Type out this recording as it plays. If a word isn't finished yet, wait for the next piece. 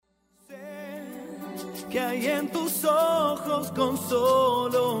que hay en tus ojos con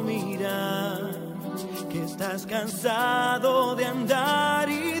solo mirar, que estás cansado de andar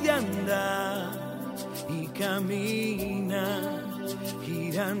y de andar y caminas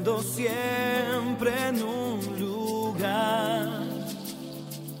girando siempre en un lugar.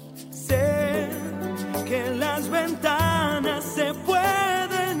 Sé que las ventanas se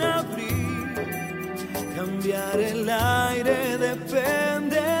pueden abrir, cambiar el aire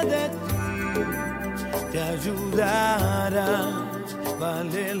depende de ti. Te ayudará,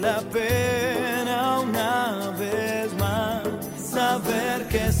 vale la pena una vez más saber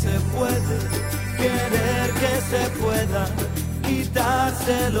que se puede, querer que se pueda,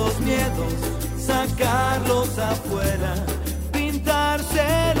 quitarse los miedos, sacarlos afuera,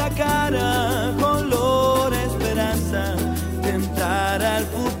 pintarse la cara color esperanza, tentar al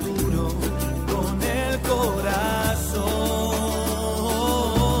futuro con el corazón.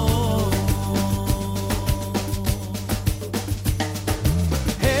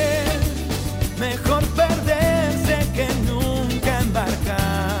 Mejor perderse que nunca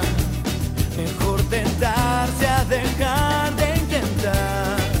embarcar. Mejor tentarse a dejar de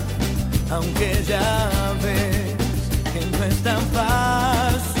intentar. Aunque ya ves que no es tan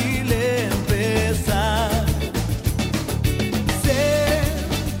fácil empezar. Sé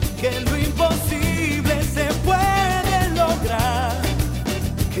que lo imposible se puede lograr.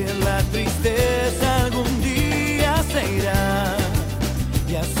 Que la tristeza algún día se irá.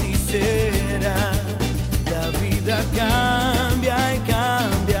 Y así será, la vida cambia y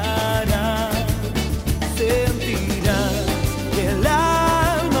cambiará. Sentirás que el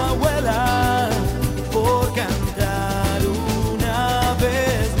alma vuela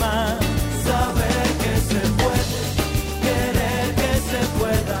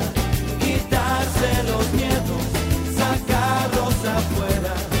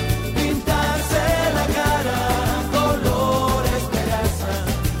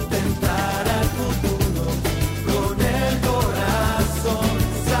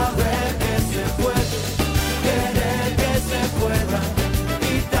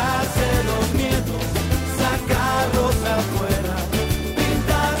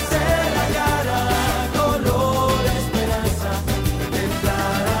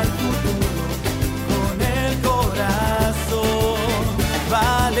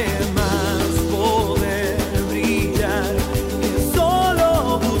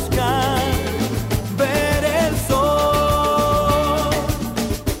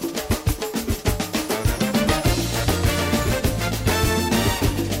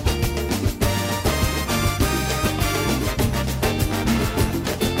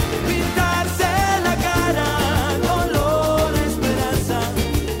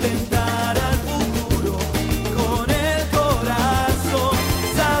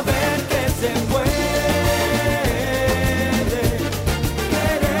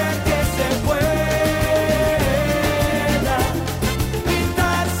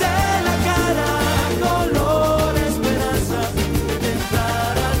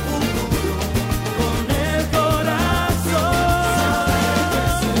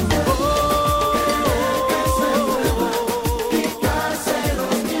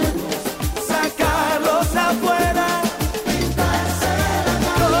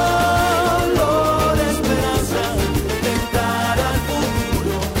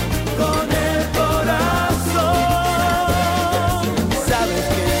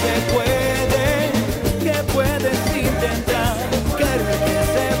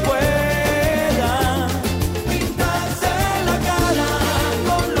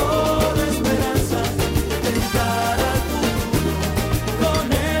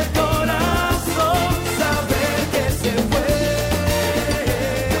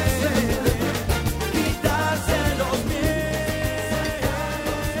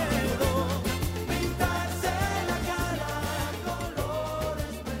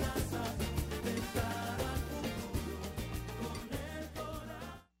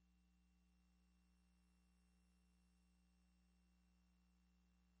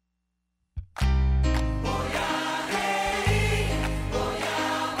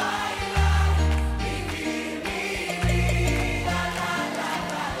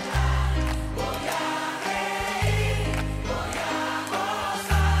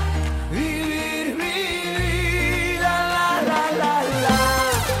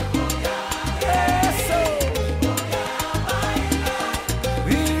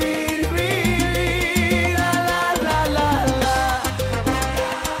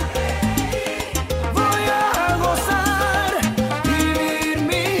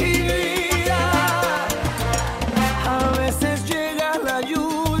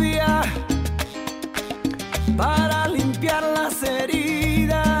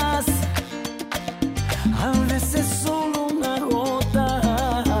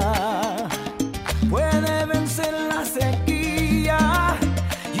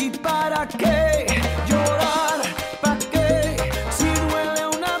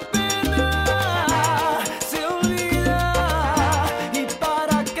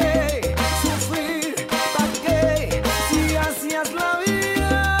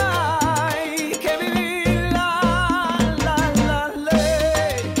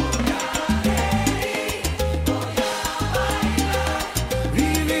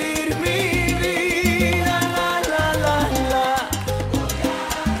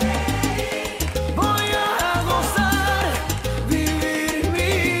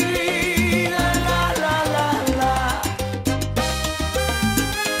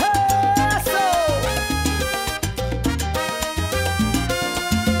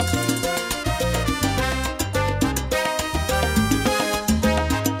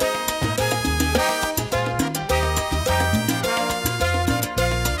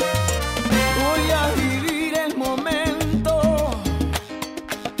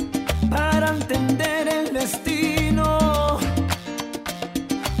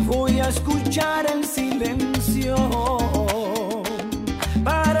escuchar el silencio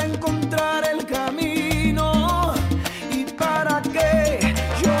para encontrar el camino. ¿Y para qué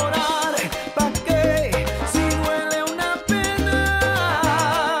llorar? ¿Para qué? Si duele una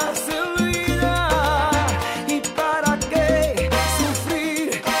pena se olvida. ¿Y para qué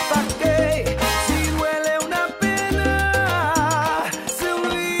sufrir? ¿Para qué? Si duele una pena se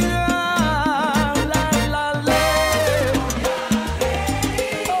olvida. La ley.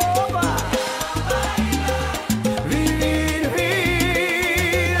 Opa. Vivir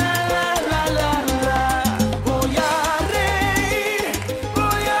vida. La. Voy a reír,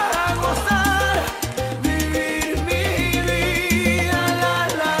 voy a gozar. Vivir mi vida.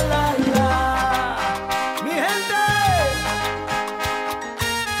 La. Mi gente.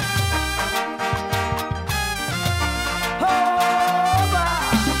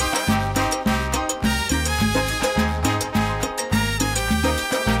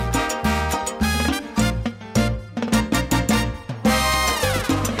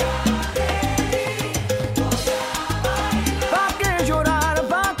 ¿Pa' qué llorar?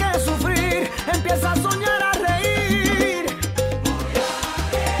 ¿Pa' qué sufrir? Empieza a soñar, a reír.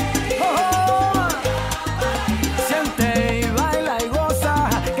 Oh, siente y baila y goza,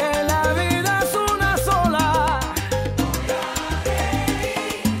 que la vida es una sola.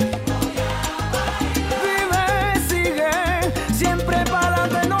 Vive, sigue, siempre para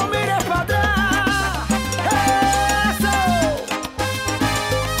adelante, no mires para atrás. Eso,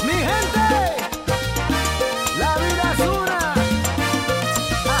 mi gente, la vida es una.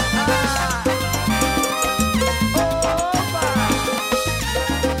 Opa.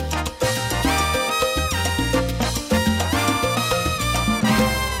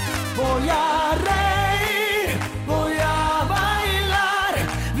 Voy a reír, voy a bailar,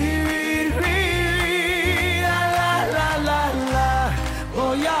 vivir mi vida. La.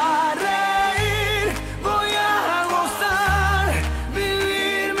 Voy a reír, voy a gozar,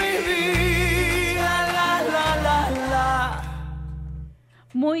 vivir mi vida. La.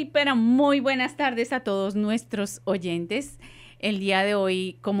 Muy, pero muy buenas tardes a todos nuestros oyentes. El día de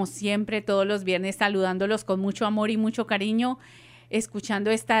hoy, como siempre, todos los viernes, saludándolos con mucho amor y mucho cariño,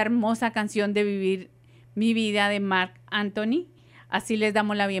 escuchando esta hermosa canción de Vivir mi vida de Marc Anthony. Así les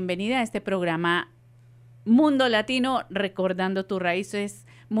damos la bienvenida a este programa Mundo Latino, recordando tus raíces.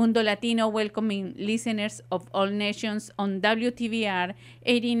 Mundo Latino, welcoming listeners of all nations on WTVR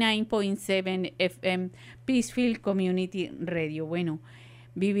 89.7 FM, Peaceful Community Radio. Bueno,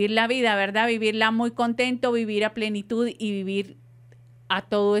 vivir la vida, ¿verdad? Vivirla muy contento, vivir a plenitud y vivir a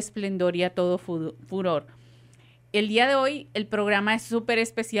todo esplendor y a todo furor. El día de hoy el programa es súper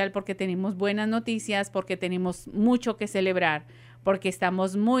especial porque tenemos buenas noticias, porque tenemos mucho que celebrar, porque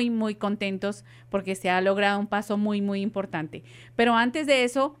estamos muy, muy contentos, porque se ha logrado un paso muy, muy importante. Pero antes de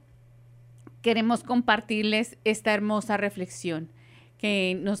eso, queremos compartirles esta hermosa reflexión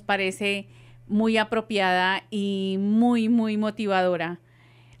que nos parece muy apropiada y muy, muy motivadora.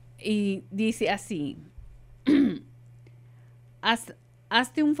 Y dice así: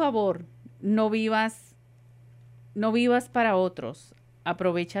 hazte un favor, no vivas para otros.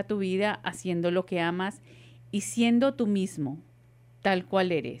 Aprovecha tu vida haciendo lo que amas y siendo tú mismo, tal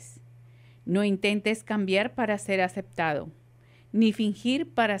cual eres. No intentes cambiar para ser aceptado, ni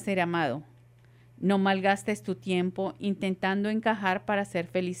fingir para ser amado. No malgastes tu tiempo intentando encajar para ser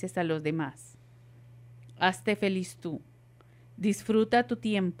felices a los demás. Hazte feliz tú. Disfruta tu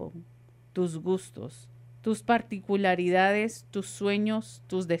tiempo, tus gustos, tus particularidades, tus sueños,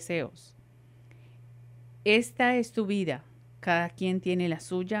 tus deseos. Esta es tu vida, cada quien tiene la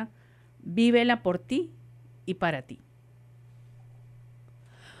suya, vívela por ti y para ti.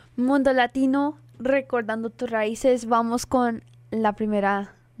 Mundo Latino, recordando tus raíces, vamos con la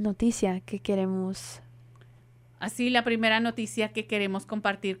primera noticia que queremos. Así, la primera noticia que queremos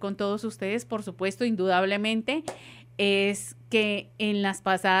compartir con todos ustedes, por supuesto, indudablemente, es que en las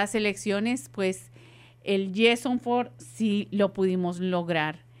pasadas elecciones, pues el Yes on 4 sí lo pudimos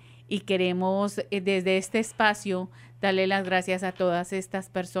lograr. Y queremos desde este espacio darle las gracias a todas estas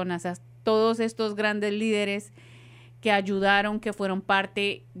personas, a todos estos grandes líderes que ayudaron, que fueron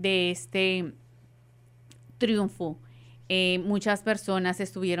parte de este triunfo. Muchas personas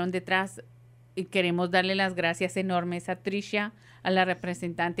estuvieron detrás y queremos darle las gracias enormes a Tricia, a la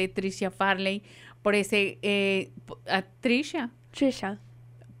representante Tricia Farley, por ese, Tricia,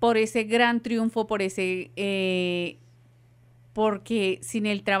 por ese gran triunfo, porque sin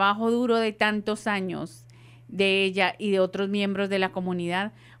el trabajo duro de tantos años de ella y de otros miembros de la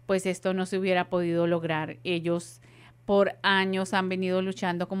comunidad, pues esto no se hubiera podido lograr. Ellos por años han venido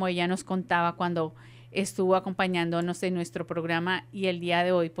luchando, como ella nos contaba cuando estuvo acompañándonos en nuestro programa, y el día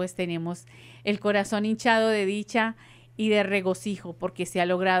de hoy pues tenemos el corazón hinchado de dicha y de regocijo porque se ha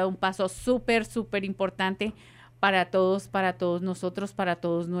logrado un paso súper importante para todos nosotros, para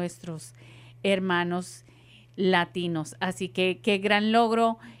todos nuestros hermanos latinos. Así que qué gran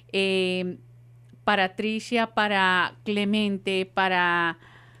logro para Tricia, para Clemente, para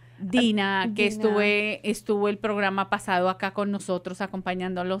Dina, que estuvo el programa pasado acá con nosotros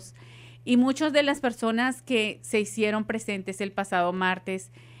acompañándolos, y muchas de las personas que se hicieron presentes el pasado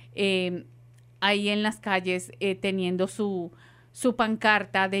martes ahí en las calles teniendo su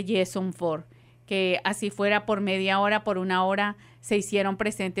pancarta de Yes on 4, que así fuera por media hora, por una hora, se hicieron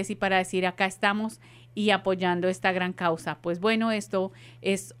presentes y para decir acá estamos y apoyando esta gran causa. Pues bueno, esto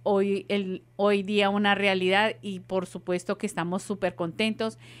es hoy día una realidad y por supuesto que estamos súper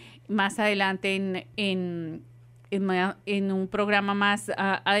contentos. Más adelante en un programa más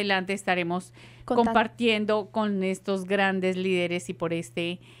adelante estaremos compartiendo con estos grandes líderes y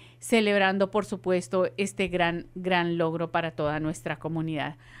celebrando por supuesto este gran logro para toda nuestra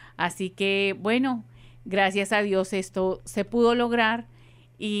comunidad. Así que bueno, gracias a Dios esto se pudo lograr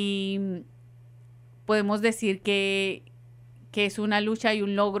y podemos decir que es una lucha y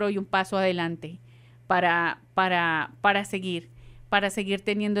un logro y un paso adelante para seguir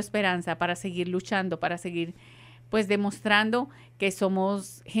teniendo esperanza, para seguir luchando, para seguir pues demostrando que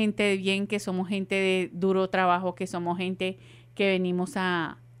somos gente de bien, que somos gente de duro trabajo, que somos gente que venimos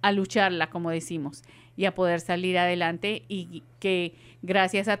a lucharla, como decimos, y a poder salir adelante, y que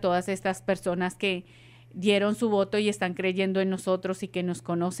gracias a todas estas personas que dieron su voto y están creyendo en nosotros y que nos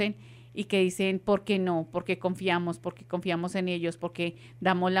conocen y que dicen, ¿por qué no? Porque confiamos en ellos, porque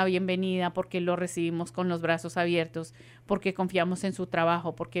damos la bienvenida, porque lo recibimos con los brazos abiertos, porque confiamos en su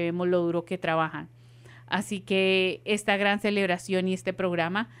trabajo, porque vemos lo duro que trabajan. Así que esta gran celebración y este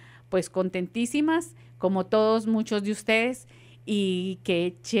programa, pues contentísimas, como todos, muchos de ustedes, y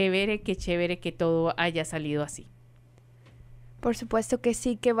qué chévere que todo haya salido así. Por supuesto que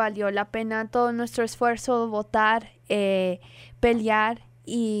sí, que valió la pena todo nuestro esfuerzo, votar, pelear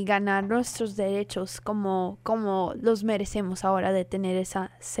y ganar nuestros derechos como los merecemos ahora, de tener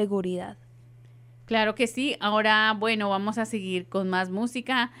esa seguridad. Claro que sí. Ahora, bueno, vamos a seguir con más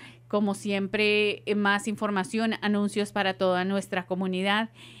música. Como siempre, más información, anuncios para toda nuestra comunidad.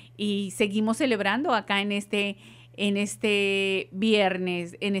 Y seguimos celebrando acá en este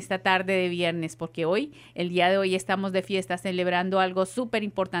viernes, en esta tarde de viernes, porque el día de hoy estamos de fiesta celebrando algo súper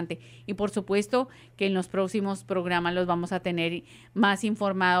importante. Y por supuesto que en los próximos programas los vamos a tener más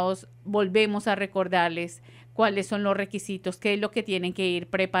informados. Volvemos a recordarles cuáles son los requisitos, qué es lo que tienen que ir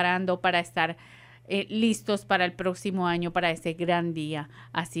preparando para estar listos para el próximo año, para ese gran día.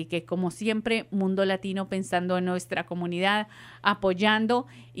 Así que como siempre, Mundo Latino pensando en nuestra comunidad, apoyando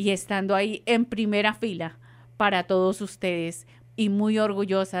y estando ahí en primera fila para todos ustedes, y muy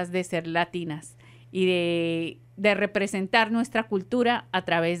orgullosas de ser latinas y de representar nuestra cultura a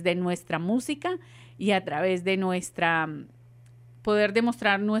través de nuestra música y a través de poder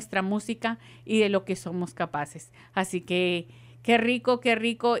demostrar nuestra música y de lo que somos capaces. Así que qué rico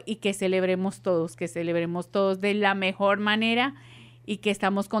y que celebremos todos de la mejor manera, y que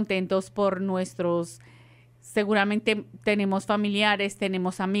estamos contentos por seguramente tenemos familiares,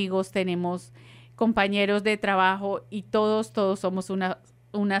 tenemos amigos, tenemos compañeros de trabajo y todos somos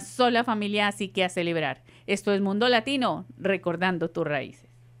una sola familia, así que a celebrar. Esto es Mundo Latino, recordando tus raíces.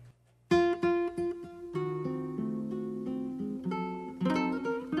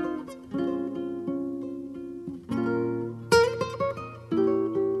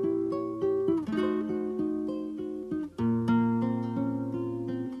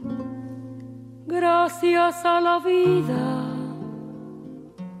 Gracias a la vida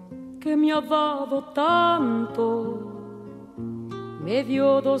que me ha dado tanto, me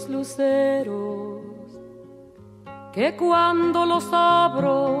dio dos luceros que cuando los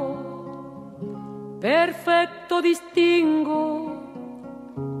abro perfecto distingo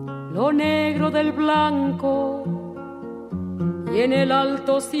lo negro del blanco y en el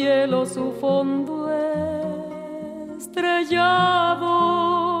alto cielo su fondo estrellado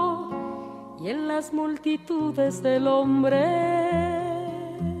y en las multitudes el hombre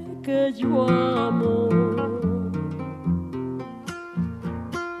que yo amo.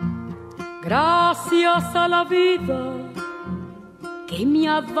 Gracias a la vida que me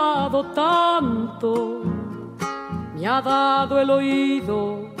ha dado tanto, me ha dado el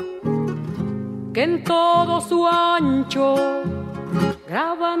oído que en todo su ancho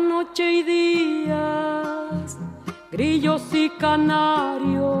graba noche y días, grillos y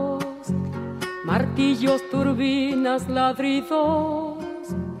canarios, martillos, turbinas, ladridos,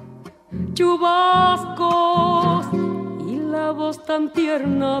 chubascos y la voz tan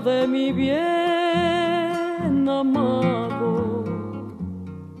tierna de mi bien amado.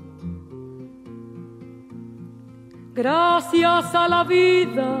 Gracias a la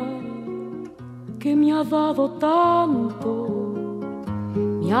vida que me ha dado tanto,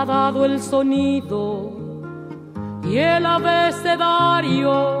 me ha dado el sonido y el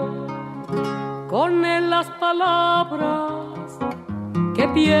abecedario, con él las palabras que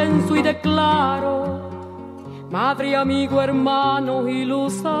pienso y declaro, madre, amigo, hermano y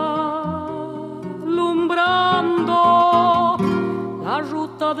luz alumbrando la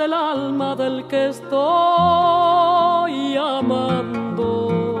ruta del alma del que estoy amando.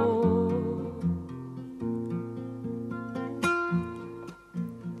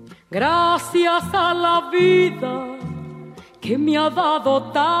 Gracias a la vida que me ha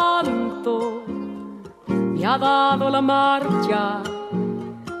dado tanto, me ha dado la marcha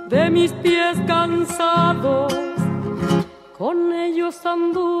de mis pies cansados, con ellos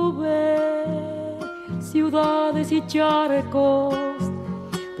anduve ciudades y charcos,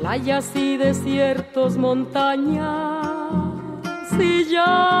 playas y desiertos, montañas y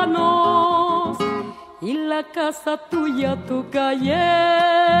llanos, y la casa tuya, tu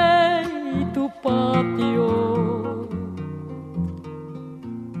calle y tu patio.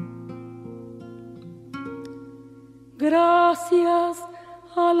 Gracias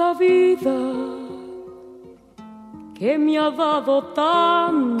a la vida que me ha dado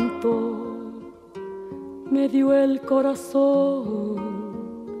tanto, me dio el corazón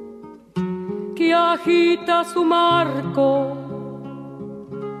que agita su marco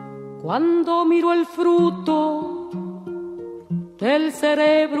cuando miro el fruto del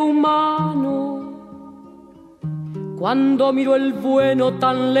cerebro humano, cuando miro el bueno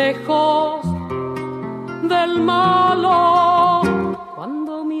tan lejos del malo,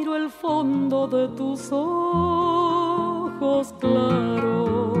 cuando miro el fondo de tus ojos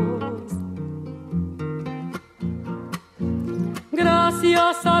claros.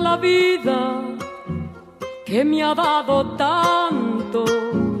 Gracias a la vida que me ha dado tanto,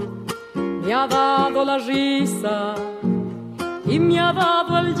 me ha dado la risa y me ha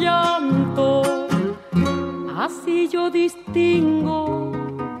dado el llanto, así yo distingo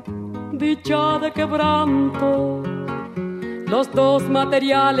dicha de quebranto, los dos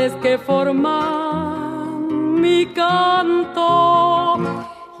materiales que forman mi canto,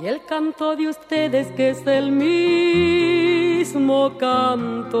 y el canto de ustedes que es el mismo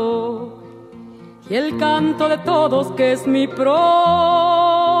canto, y el canto de todos que es mi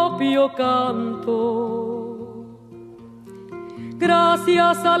propio canto.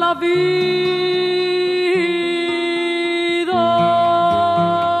 Gracias a la vida.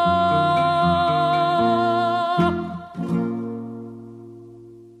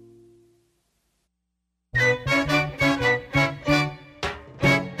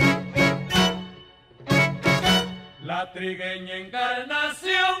 La trigueña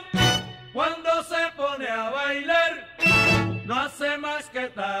Encarnación, cuando se pone a bailar, no hace más que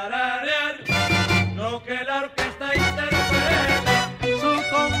tararear lo que la orquesta interpreta. Su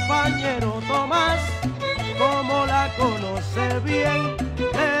compañero Tomás, como la conoce bien,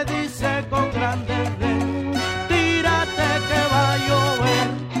 le dice con gran desdén: tírate que va a llover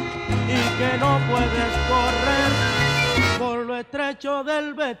y que no puedes correr por lo estrecho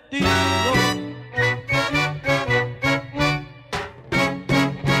del vestido.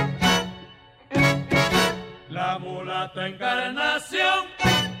 La mulata Encarnación,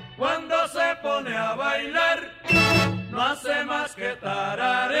 cuando se pone a bailar, no hace más que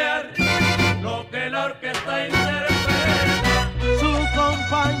tararear lo que la orquesta interpreta. Su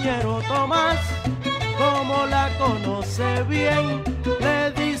compañero Tomás, como la conoce bien,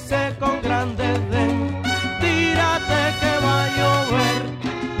 le dice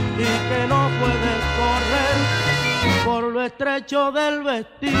estrecho del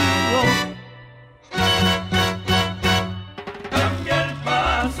vestido. Cambia el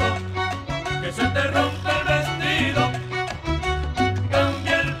paso, que se te rompe el vestido.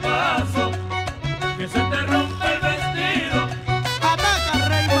 Cambia el paso, que se te rompe el vestido. Ataca,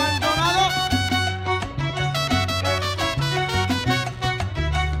 Rey Maldonado.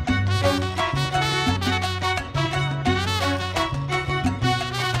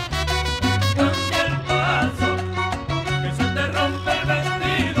 Cambia el paso, que se te rompe el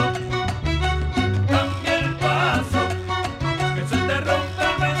vestido. Cambia el paso, que se te rompe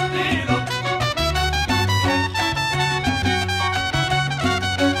el vestido.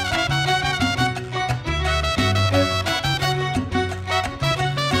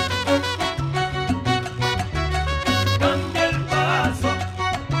 Cambia el paso, que se te rompe el vestido. Cambia el paso,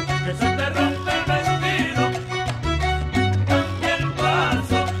 que se te rompe el vestido. Cambia el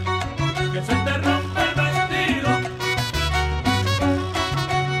paso, que se te rompe el vestido.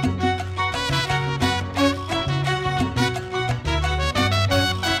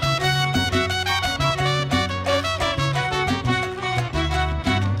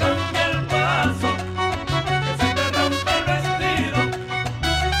 Cambia el paso, que se te rompe el vestido.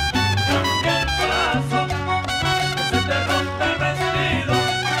 Cambia el paso, que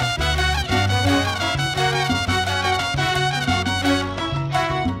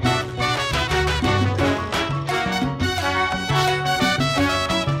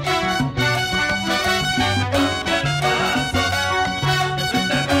se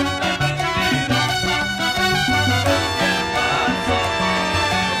te rompe el vestido. Cambia el paso,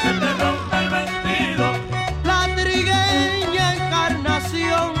 que se te rompe el vestido. La trigueña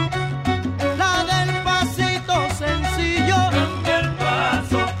encarnación, la del pasito sencillo, Cambia el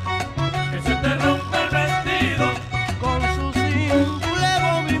paso, que se te rompe el vestido. con su simple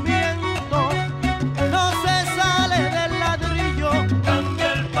movimiento, no se sale del ladrillo.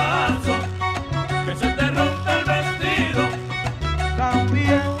 Cambia el paso, que se te rompe el vestido.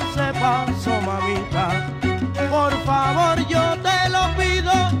 Cambia ese paso, mamita, por favor yo te lo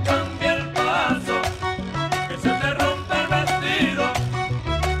pido. Cambia el paso, que se te rompe el vestido.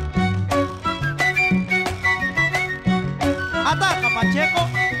 Ataca, Pacheco.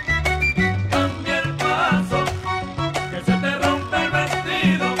 Cambia el paso, que se te rompe el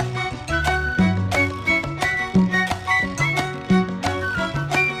vestido.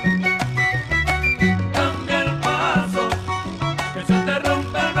 Cambia el paso, que se te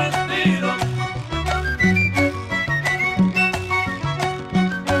rompe el vestido.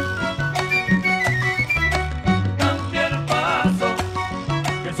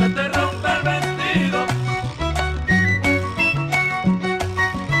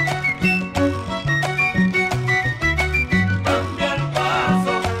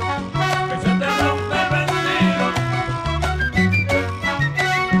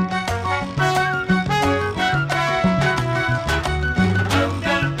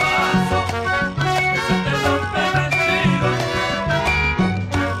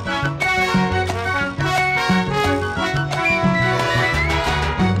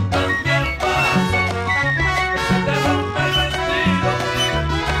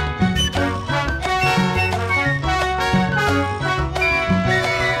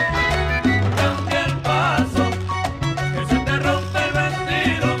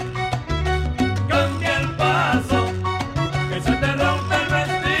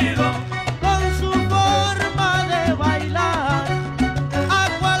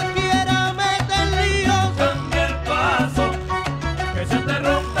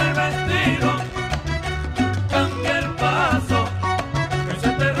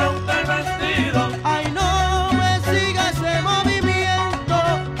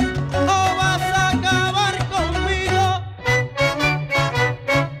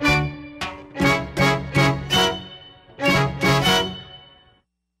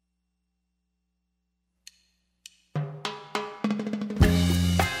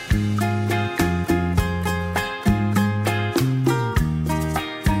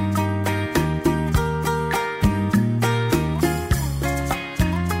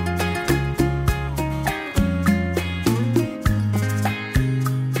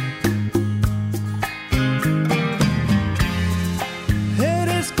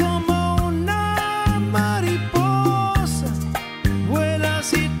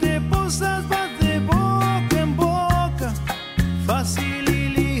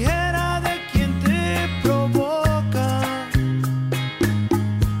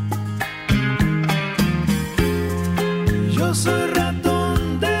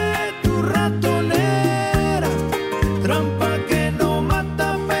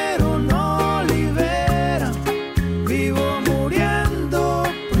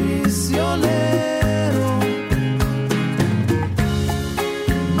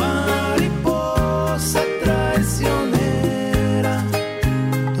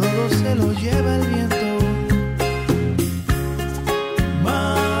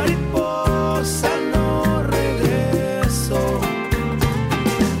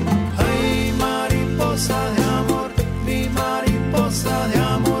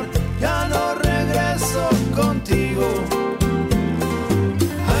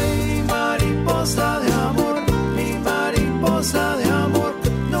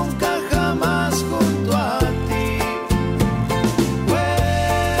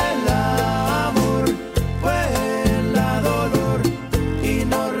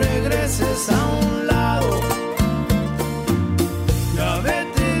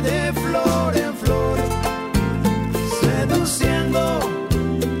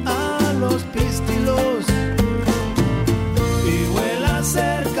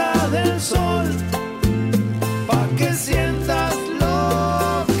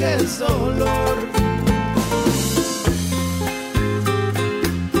 es dolor.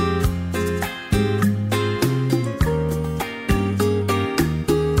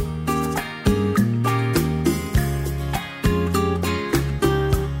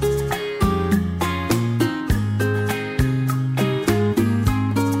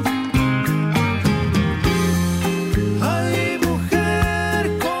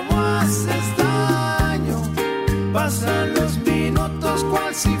 Pasan los minutos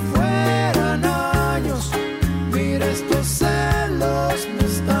cual si fueran años. Mira, estos celos me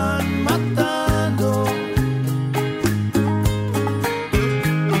están matando.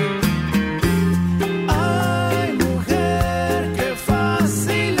 Ay, mujer, qué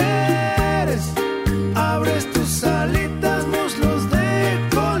fácil eres. Abres tus alitas, muslos de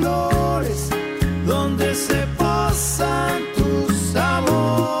colores, donde se posan tus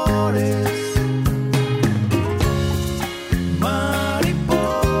amores.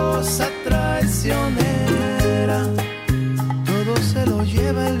 Todo se lo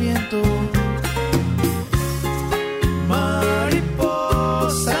lleva el viento.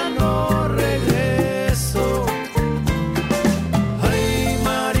 Mariposa, no regreso. Ay,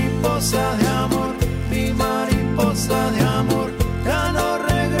 mariposa de amor, mi mariposa de amor, ya no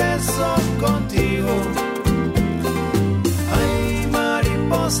regreso contigo. Ay,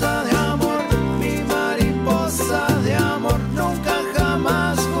 mariposa de amor, mi mariposa de amor, nunca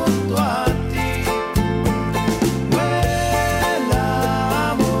jamás junto a ti.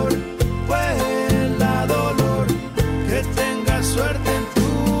 Suerte en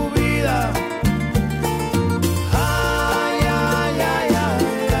tu vida. Ay, ay, ay,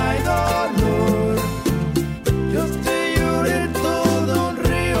 ay, ay, dolor. Yo te lloré todo un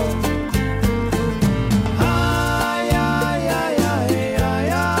río. Ay, ay, ay, ay, ay,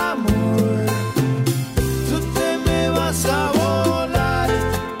 amor. Tú te me vas a volar.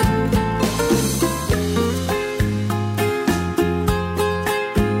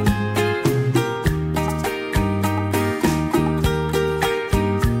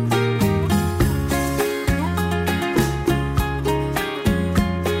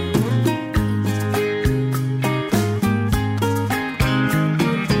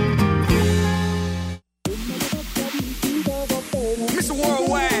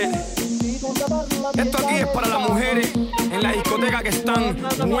 Esto aquí es para las mujeres en la discoteca que están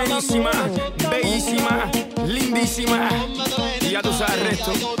buenísimas, bellísimas, lindísimas. Y ya tú sabes el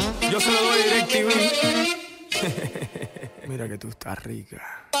resto. Yo se lo doy DirecTV. Mira que tú estás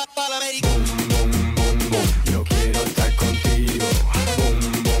rica. Yo quiero estar contigo.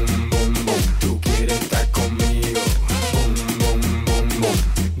 Tú quieres estar conmigo.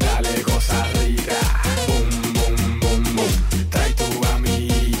 Dale cosas ricas. Trae tu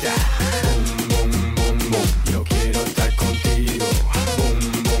amiguita. Yo quiero estar contigo.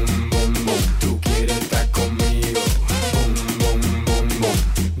 Tú quieres estar conmigo.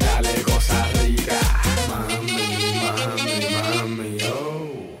 Dale cosas ricas. Mami,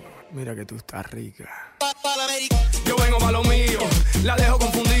 oh. Mira que tú estás rica. Yo vengo pa' lo mío. La dejo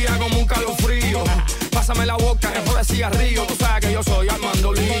confundida como un calofrío. Pásame la boca después de cigarrillo. Tú sabes que yo soy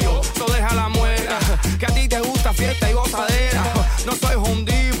Armando Lío. So deja la muela, que a ti te gusta fiesta y gozadera. No soy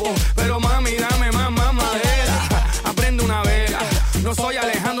hondipo, pero mami dame más madera. Aprende una vela. No soy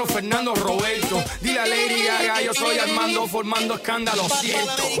Alejandro Fernando Roberto. Dile a Lady Gaga, yo soy Armando formando escándalo.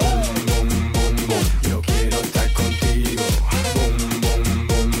 Siento. Yo quiero estar contigo.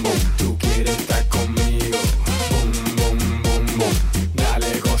 Tú quieres estar conmigo.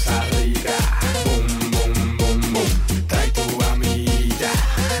 Dale cosas ricas. Trae tu amiguita.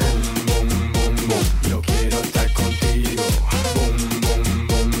 Yo quiero estar contigo.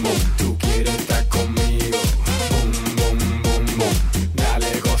 Tú quieres estar conmigo.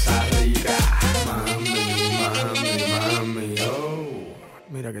 Dale cosas ricas. Mami, oh.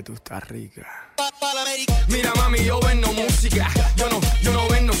 Mira que tú estás rica. Mira mami, yo vendo música, yo no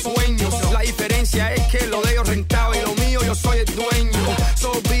vendo sueños. La diferencia es que lo de ellos rentaba y lo mío yo soy el dueño.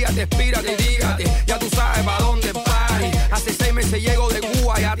 Olvídate, espírate, dígate, ya tú sabes pa' dónde pari. Hace 6 meses llego de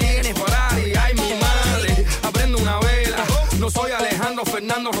Cuba, ya tienes Ferrari. Ay mi madre, aprendo una vela. No soy Alejandro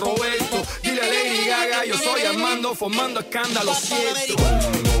Fernando Roberto. Dile a Lady Gaga, yo soy Armando formando escándalo. Cierto.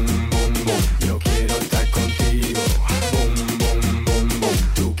 Yo quiero estar contigo.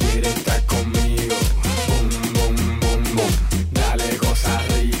 Tú quieres estar conmigo. Dale cosas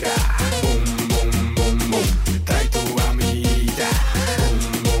ricas. Trae tu amiguita.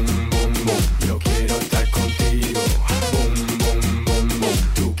 Yo quiero estar contigo.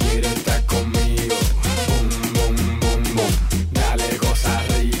 Tú quieres estar conmigo. Dale cosas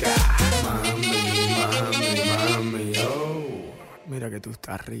ricas. Mami, oh. Mira que tú tú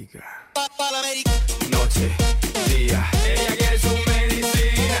estás rica. Noche, día, ella quiere su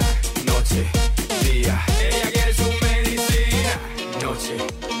medicina. Noche, día, ella quiere su medicina. Noche,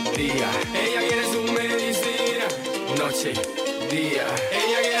 día, ella quiere su medicina. Noche, día,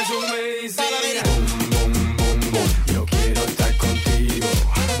 ella quiere su medicina. Boom, boom, boom, boom, yo quiero estar contigo.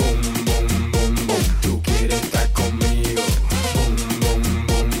 Boom, boom, boom, boom, tú quieres estar conmigo. Boom, boom,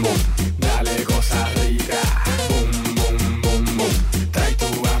 boom, boom, dale cosa rica. Boom, boom, boom, boom, trae tu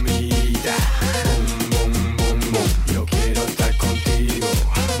amiguita. Boom, boom, boom, boom, yo quiero estar contigo.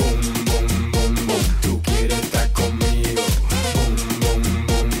 Boom, boom, boom, boom, tú quieres estar conmigo. Boom, boom,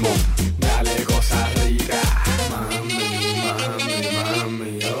 boom, boom, dale cosa rica. Mami, mami,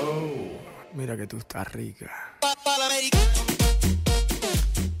 mami, oh, mira que tú estás rica.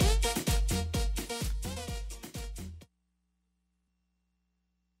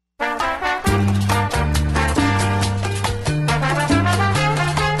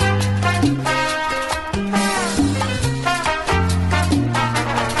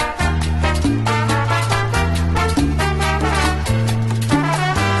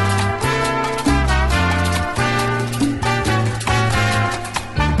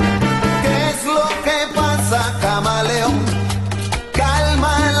 ¿Qué es lo que pasa, camaleón?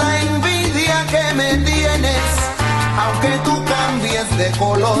 Calma la envidia que me tienes, aunque tú cambies de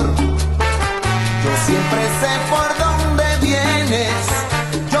color. Yo siempre sé por dónde vienes,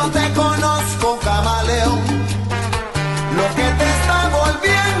 yo te conozco, camaleón. Lo que te está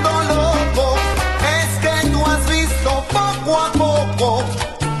volviendo loco es que tú has visto poco a poco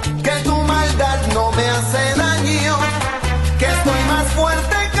que tu maldad no me hace daño, que estoy más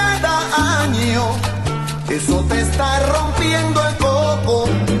fuerte cada año. Eso te está rompiendo el coco.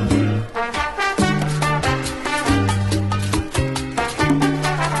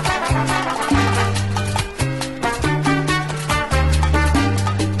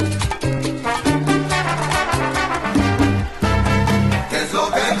 ¿Qué es lo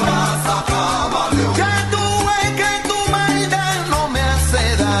que pasa, camaleón? Que tú ves que tu maldad no me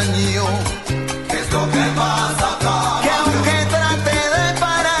hace daño. ¿Qué es lo que pasa, camaleón? Que aunque trate de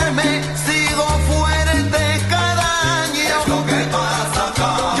pararme, sigo fuerte cada año. ¿Qué es lo que pasa,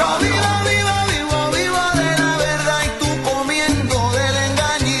 camaleón?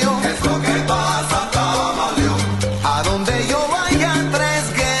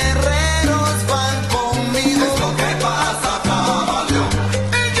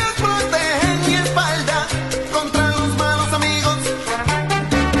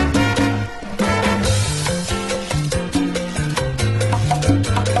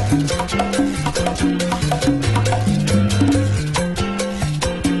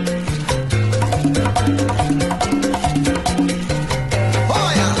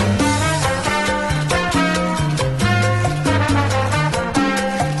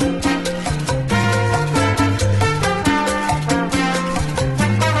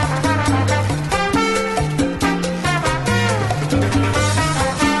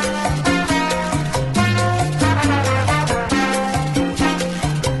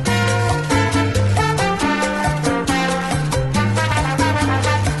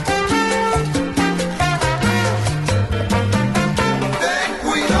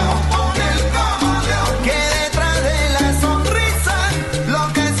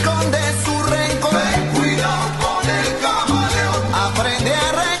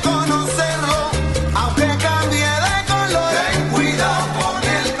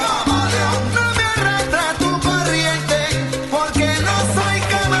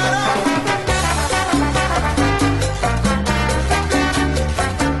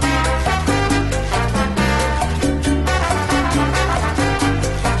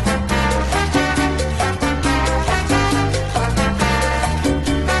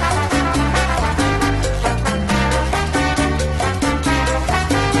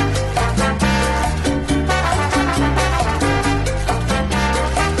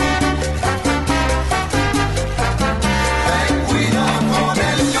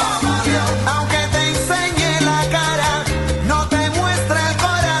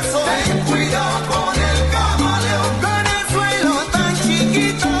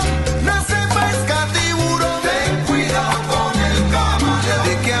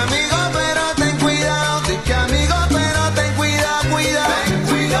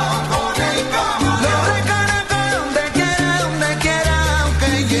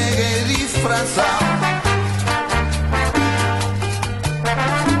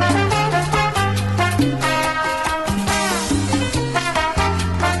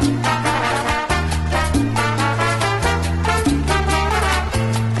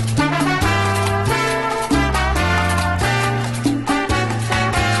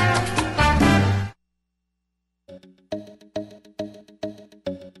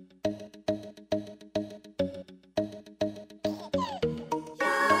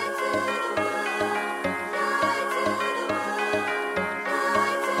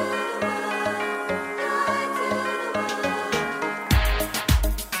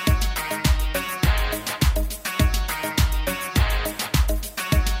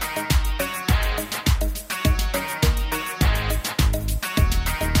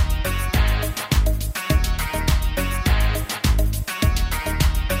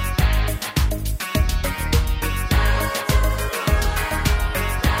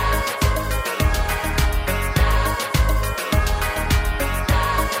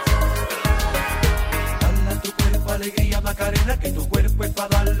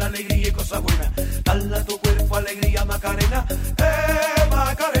 para dar la alegría y cosas buenas. Dale a tu cuerpo alegría, Macarena,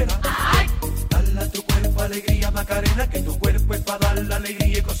 Macarena. Dale a tu cuerpo alegría, Macarena, que tu cuerpo es para dar la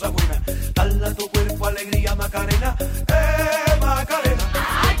alegría y cosas buenas. Dale a tu cuerpo alegría, Macarena, Macarena.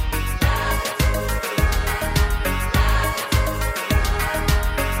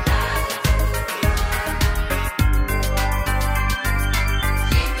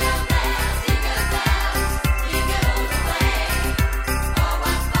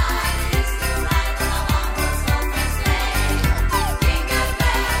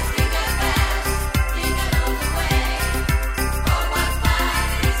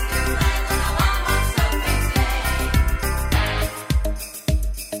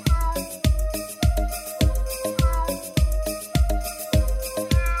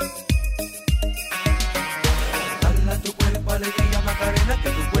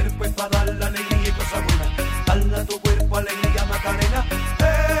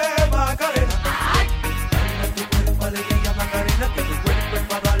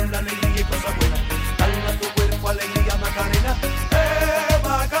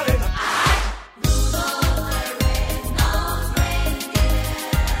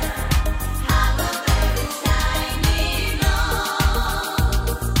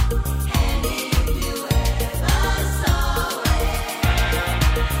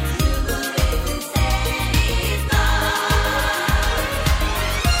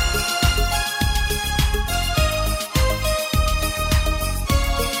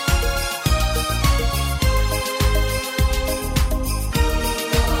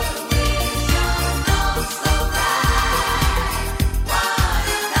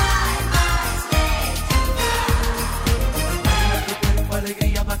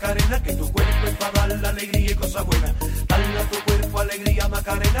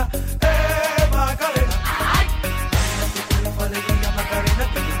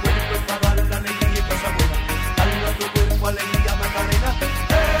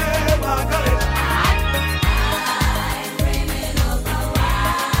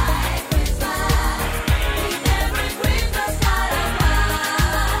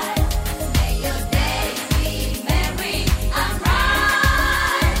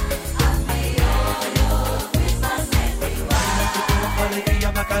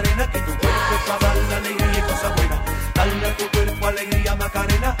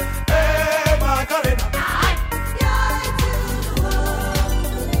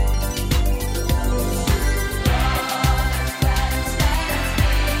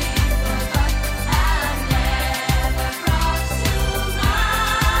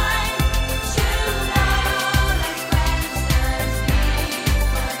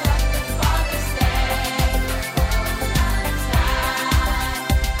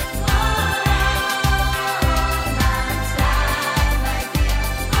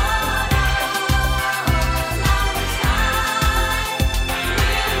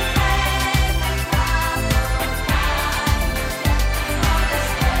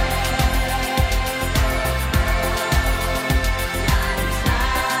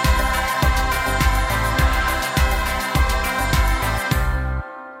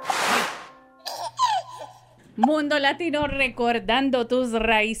 Mundo Latino, recordando tus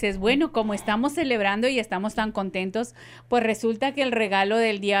raíces. Bueno, como estamos celebrando y estamos tan contentos, pues resulta que el regalo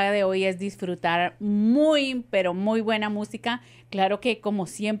del día de hoy es disfrutar muy, pero muy buena música. Claro que como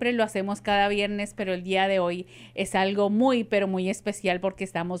siempre lo hacemos cada viernes, pero el día de hoy es algo muy, pero muy especial porque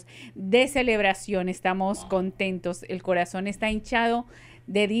estamos de celebración, estamos contentos, el corazón está hinchado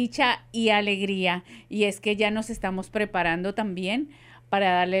de dicha y alegría. Y es que ya nos estamos preparando también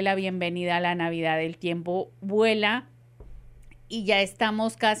para darle la bienvenida a la Navidad. El tiempo vuela y ya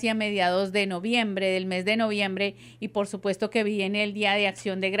estamos casi a mediados de noviembre, del mes de noviembre, y por supuesto que viene el Día de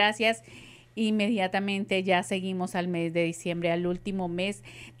Acción de Gracias. Inmediatamente ya seguimos al mes de diciembre, al último mes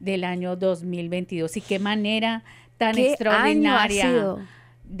del año 2022. Y qué manera tan extraordinaria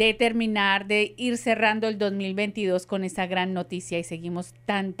de terminar, de ir cerrando el 2022 con esa gran noticia, y seguimos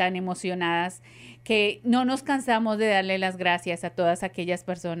tan emocionadas que no nos cansamos de darle las gracias a todas aquellas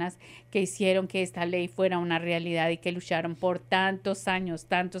personas que hicieron que esta ley fuera una realidad y que lucharon por tantos años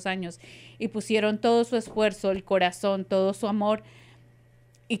y pusieron todo su esfuerzo, el corazón, todo su amor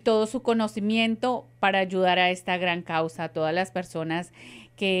y todo su conocimiento para ayudar a esta gran causa. A todas las personas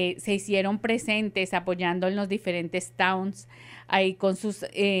que se hicieron presentes apoyando en los diferentes towns, ahí con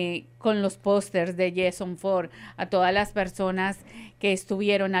con los pósters de Yes on 4, a todas las personas que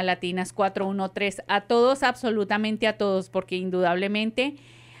estuvieron, a Latinas 413, a todos, absolutamente a todos, porque indudablemente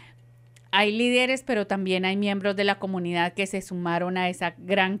hay líderes, pero también hay miembros de la comunidad que se sumaron a esta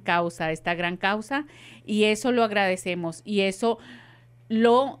gran causa, y eso lo agradecemos, y eso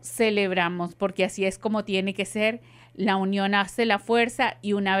lo celebramos, porque así es como tiene que ser. La unión hace la fuerza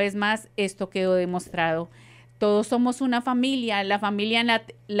y una vez más esto quedó demostrado. Todos somos una familia, la familia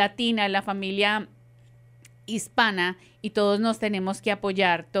latina, la familia hispana, y todos nos tenemos que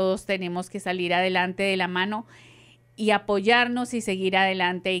apoyar, todos tenemos que salir adelante de la mano y apoyarnos y seguir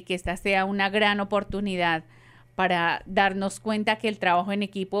adelante, y que esta sea una gran oportunidad para darnos cuenta que el trabajo en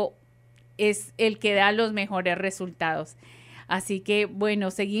equipo es el que da los mejores resultados. Así que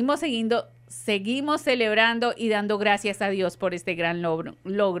bueno, seguimos celebrando y dando gracias a Dios por este gran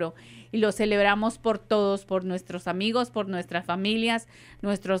logro. Y lo celebramos por todos, por nuestros amigos, por nuestras familias,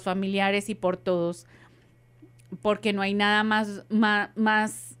 nuestros familiares y por todos. Porque no hay nada más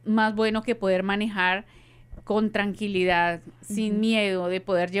bueno que poder manejar con tranquilidad, sin miedo, de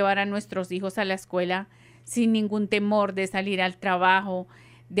poder llevar a nuestros hijos a la escuela, sin ningún temor de salir al trabajo,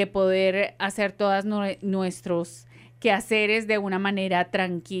 de poder hacer todos nuestros quehaceres de una manera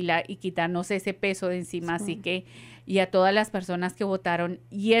tranquila y quitarnos ese peso de encima. Sí. Así que, y a todas las personas que votaron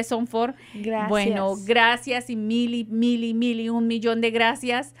Yes on 4, bueno, gracias y mil y un millón de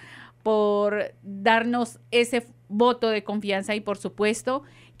gracias por darnos ese voto de confianza, y por supuesto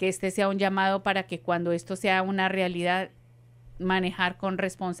que este sea un llamado para que cuando esto sea una realidad, manejar con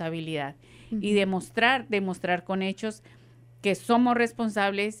responsabilidad y demostrar con hechos que somos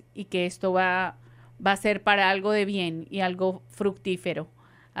responsables y que esto va a ser para algo de bien y algo fructífero.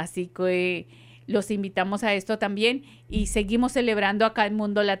 Así que los invitamos a esto también, y seguimos celebrando acá en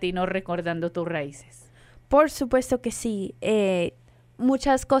Mundo Latino, recordando tus raíces. Por supuesto que sí.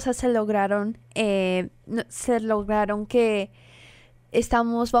 Muchas cosas se lograron que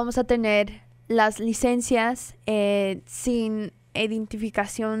vamos a tener las licencias sin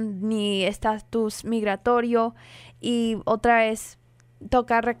identificación ni estatus migratorio, y otra vez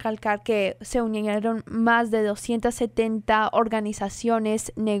toca recalcar que se unieron más de 270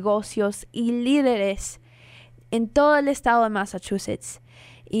 organizaciones, negocios y líderes en todo el estado de Massachusetts.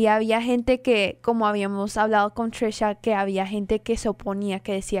 Y había gente que, como habíamos hablado con Trisha, que había gente que se oponía,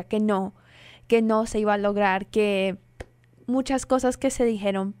 que decía que no se iba a lograr, que muchas cosas que se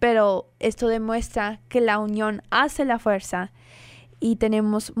dijeron, pero esto demuestra que la unión hace la fuerza, y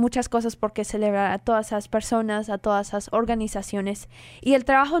tenemos muchas cosas por qué celebrar a todas esas personas, a todas esas organizaciones. Y el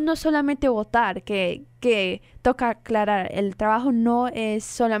trabajo no es solamente votar, que toca aclarar, el trabajo no es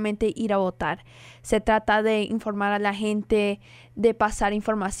solamente ir a votar. Se trata de informar a la gente, de pasar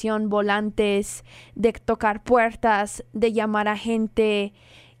información, volantes, de tocar puertas, de llamar a gente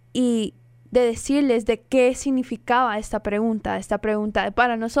y de decirles de qué significaba esta pregunta. Esta pregunta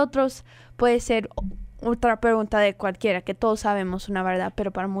para nosotros puede ser otra pregunta de cualquiera, que todos sabemos una verdad, pero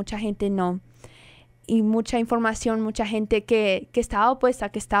para mucha gente no. Y mucha información, mucha gente que estaba opuesta,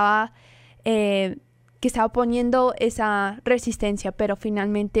 que estaba poniendo esa resistencia, pero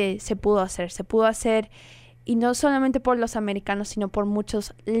finalmente se pudo hacer, y no solamente por los americanos, sino por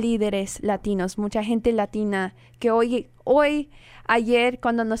muchos líderes latinos, mucha gente latina que ayer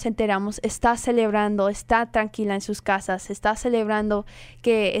cuando nos enteramos está celebrando, está tranquila en sus casas, está celebrando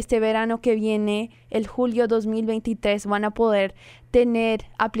que este verano que viene, el julio 2023, van a poder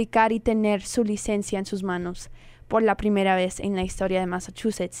aplicar y tener su licencia en sus manos por la primera vez en la historia de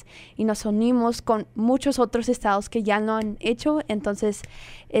Massachusetts. Y nos unimos con muchos otros estados que ya lo han hecho. Entonces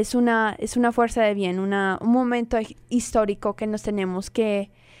es una fuerza de bien, un momento histórico que nos tenemos,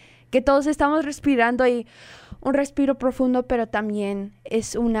 que todos estamos respirando, y un respiro profundo, pero también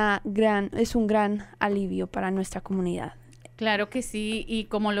es un gran alivio para nuestra comunidad. Claro que sí, y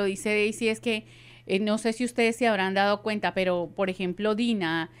como lo dice Daisy, es que no sé si ustedes se habrán dado cuenta, pero por ejemplo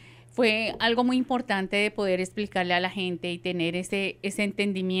Dina fue algo muy importante de poder explicarle a la gente y tener ese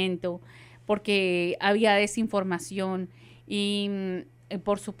entendimiento, porque había desinformación y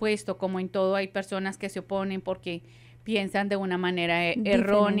por supuesto, como en todo, hay personas que se oponen porque piensan de una manera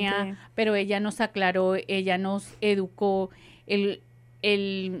errónea, pero ella nos aclaró, ella nos educó.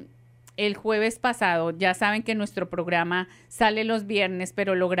 El jueves pasado, ya saben que nuestro programa sale los viernes,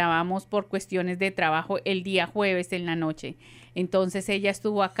 pero lo grabamos por cuestiones de trabajo el día jueves en la noche. Entonces ella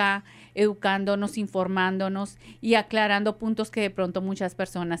estuvo acá educándonos, informándonos y aclarando puntos que de pronto muchas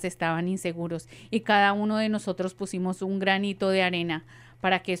personas estaban inseguros. Y cada uno de nosotros pusimos un granito de arena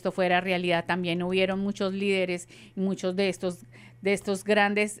para que esto fuera realidad. También hubieron muchos líderes, muchos de estos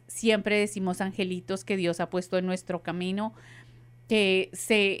grandes, siempre decimos angelitos, que Dios ha puesto en nuestro camino, que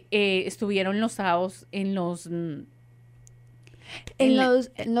estuvieron los sábados en los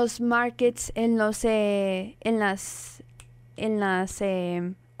markets,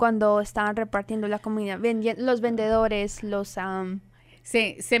 cuando estaban repartiendo la comida, los vendedores,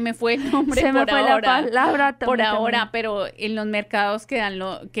 Se me fue el nombre Se me por fue ahora. la palabra Por también. ahora, pero en los mercados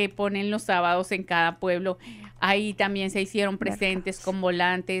que ponen los sábados en cada pueblo, ahí también se hicieron presentes con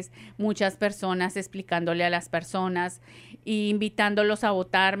volantes, muchas personas explicándole a las personas e invitándolos a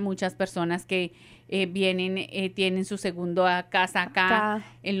votar, muchas personas que vienen, tienen su segunda casa acá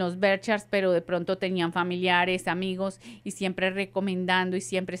en los Berkshires, pero de pronto tenían familiares, amigos, y siempre recomendando, y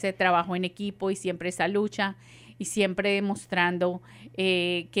siempre ese trabajo en equipo, y siempre esa lucha, y siempre demostrando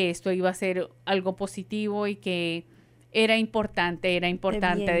que esto iba a ser algo positivo y que era importante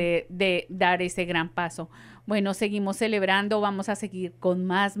de dar ese gran paso. Bueno, seguimos celebrando, vamos a seguir con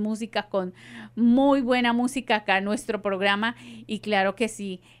más música, con muy buena música acá en nuestro programa, y claro que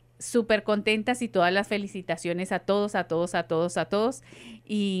sí, súper contentas y todas las felicitaciones a todos.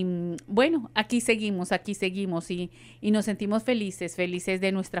 Y bueno, aquí seguimos y nos sentimos felices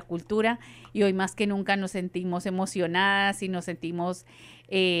de nuestra cultura, y hoy más que nunca nos sentimos emocionadas y nos sentimos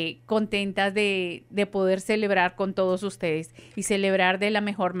contentas de poder celebrar con todos ustedes y celebrar de la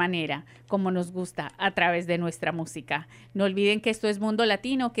mejor manera, como nos gusta, a través de nuestra música. No olviden que esto es Mundo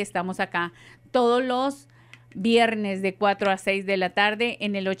Latino, que estamos acá todos los viernes de 4 a 6 de la tarde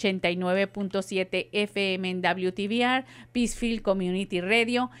en el 89.7 FM en WTVR, Peacefield Community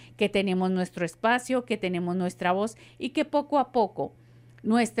Radio, que tenemos nuestro espacio, que tenemos nuestra voz, y que poco a poco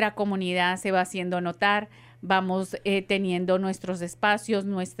nuestra comunidad se va haciendo notar. Vamos teniendo nuestros espacios,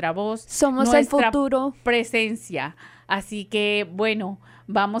 nuestra voz, somos nuestra el futuro, presencia. Así que bueno,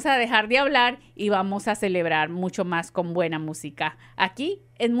 vamos a dejar de hablar y vamos a celebrar mucho más con buena música aquí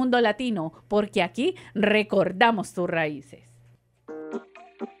en Mundo Latino, porque aquí recordamos tus raíces.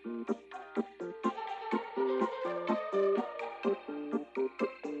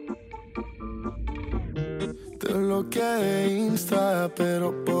 Te bloqueé de Insta,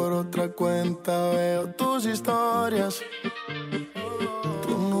 pero por otra cuenta veo tus historias.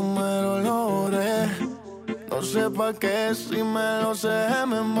 Tu número lo borré, no sé pa' qué si me lo sé de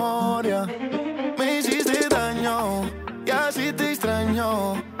memoria. Me hiciste daño y así te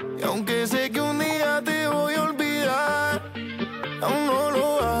extraño, y aunque sé que un día te voy a olvidar, aún no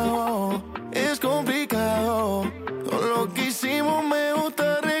lo hago, es complicado. Todo lo que hicimos me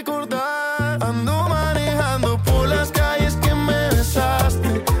gusta recordar. Ando manejando por las calles que me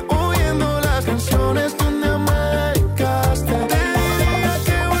besaste, oyendo las canciones que un día me dedicaste. Te diría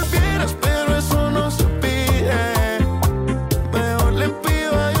que volvieras, pero eso no se pide. Mejor le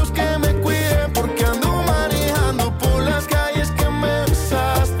pido a Dios que me cuide, porque ando manejando por las calles que me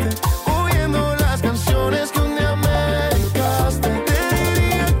besaste, oyendo las canciones que un día me dedicaste. Te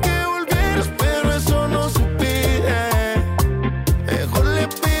diría que volvieras, pero eso no se pide. Mejor le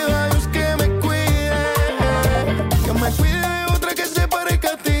pido a Dios que me cuide de otra que se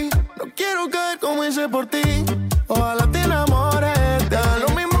parezca a ti. No quiero caer como hice por ti. Ojalá te enamores, te haga lo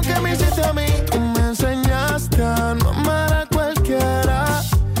mismo que me hiciste a mí. Tú me enseñaste a no amar a cualquiera,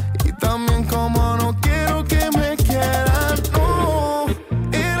 y también como no quiero que me quieran. No,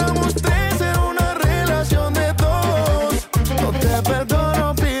 éramos tres, era una relación de dos. No te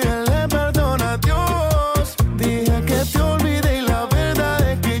perdono, pídele perdón a Dios. Dije que te olvidé y la verdad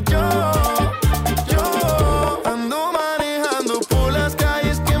es que yo ando manejando por las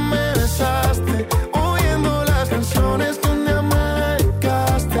calles que me besaste, oyendo las canciones que un día me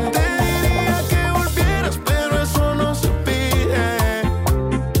dedicaste. Te diría que volvieras, pero eso no se pide.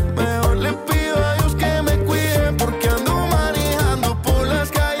 Mejor le pido a Dios que me cuide, porque ando manejando por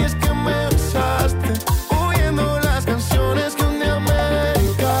las calles que me besaste, oyendo las canciones que un día me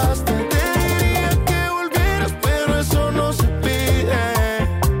dedicaste. Te diría que volvieras, pero eso no se pide.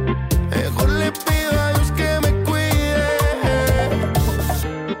 Mejor le pido a Dios que me cuide.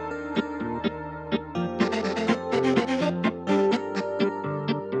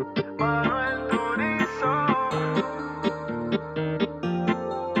 Manuel Turizo.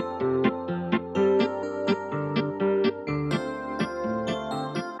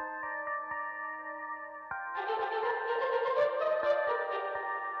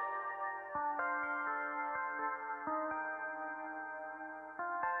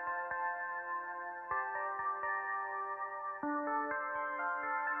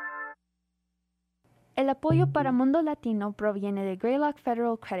 El apoyo para Mundo Latino proviene de Greylock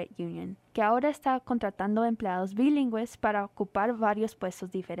Federal Credit Union, que ahora está contratando empleados bilingües para ocupar varios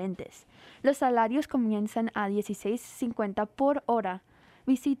puestos diferentes. Los salarios comienzan a $16.50 por hora.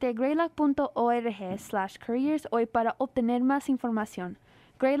 Visite greylock.org/careers hoy para obtener más información.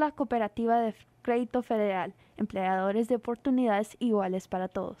 Greylock Cooperativa de Crédito Federal, empleadores de oportunidades iguales para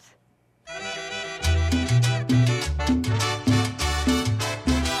todos.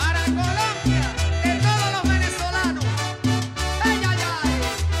 Para Colombia, de todos los venezolanos. ¡Ey, ay, ay!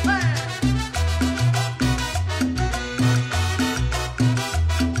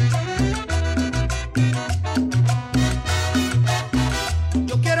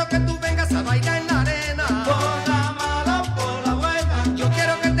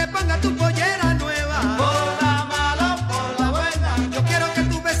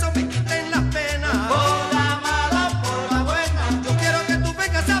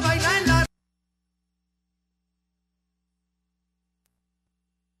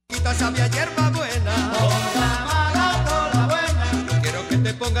 boquita sabe a hierba buena. Por la mala, por la buena. Yo quiero que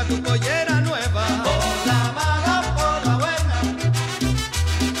te ponga tu pollera nueva. Por la mala, por la buena.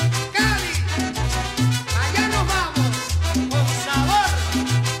 Cali, allá nos vamos, con sabor.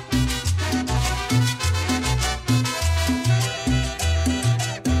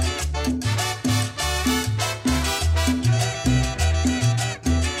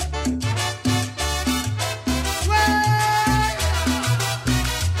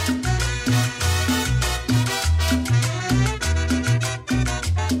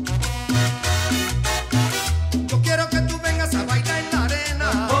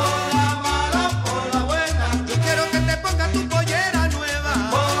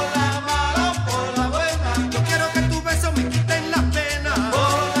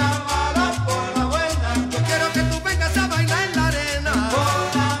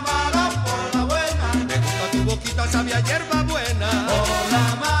 Sabia hierba buena, por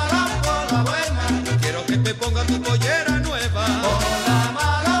la mala, por la buena. Yo quiero que te ponga tu pollera nueva, por la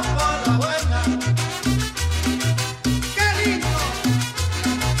mala, por la buena. ¡Qué lindo!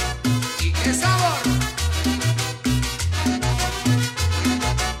 ¡Y qué sabor!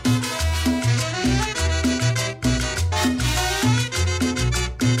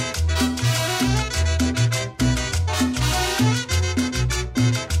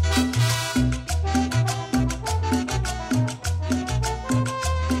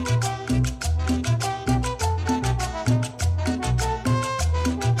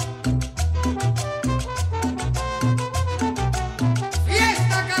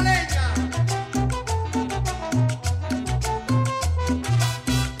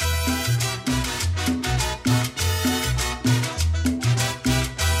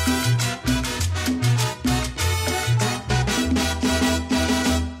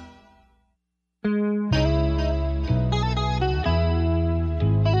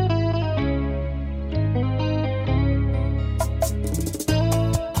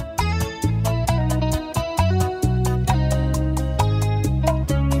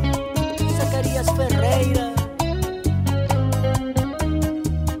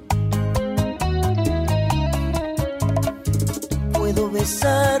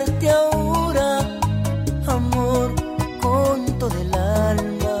 Besarte ahora, amor, con todo el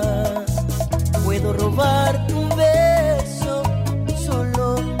alma. Puedo robarte un beso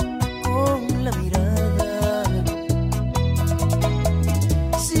solo con la mirada.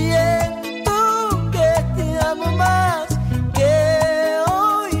 Siento que te amo más, que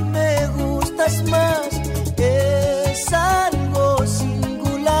hoy me gustas más. Es algo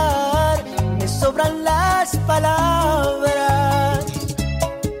singular, me sobran las palabras.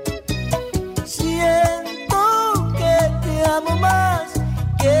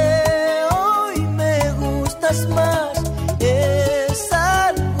 Más, es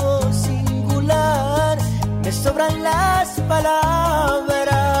algo singular, me sobran las palabras.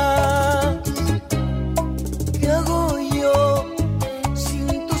 ¿Qué hago yo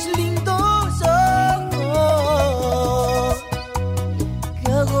sin tus lindos ojos?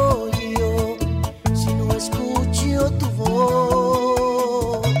 ¿Qué hago yo si no escucho tu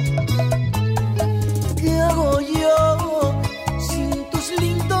voz? ¿Qué hago yo sin tus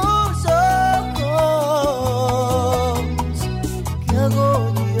lindos ojos?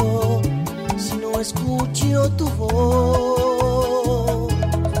 Escucho tu voz.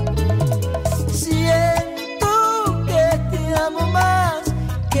 Siento que te amo más,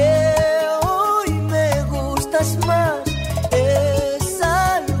 que hoy me gustas más. Es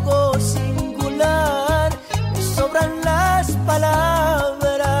algo singular, me sobran las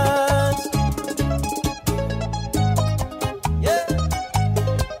palabras. Yeah.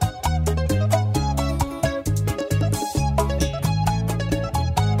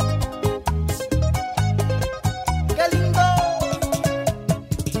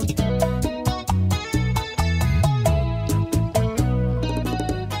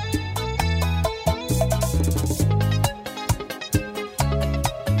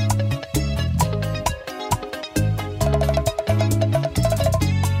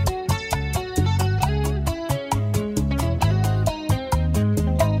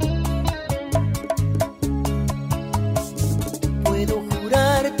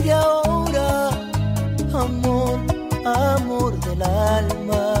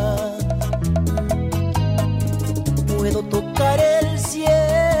 Puedo tocar el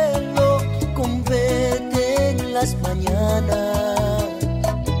cielo con verte en las mañanas.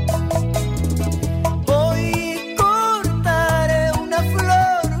 Hoy cortaré una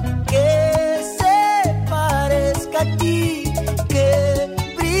flor que se parezca a ti, que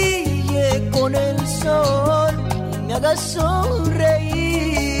brille con el sol y me haga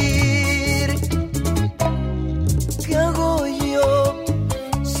sonreír.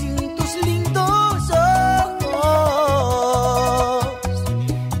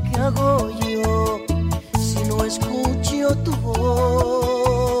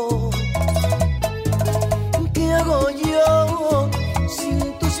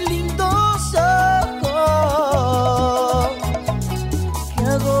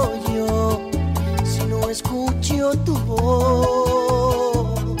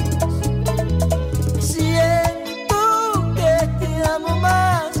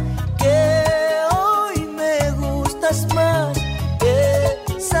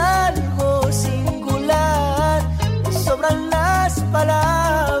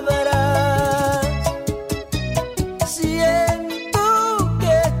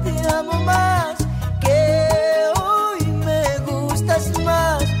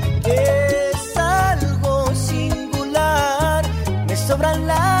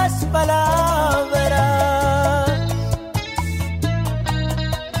 las palabras.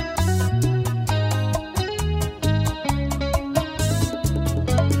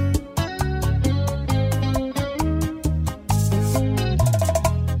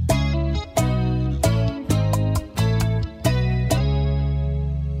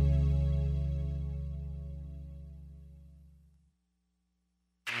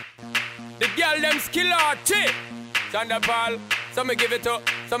 Skill arty, Thunderball. Some give it to,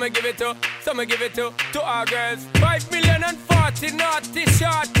 some give it to, some give it to our girls. 5,040,000 naughty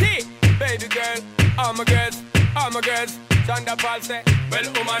shorty. Baby girl, all my girls, Thunderball say, well,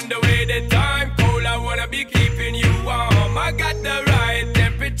 on the way the time cold, I wanna be keeping you warm. I got the right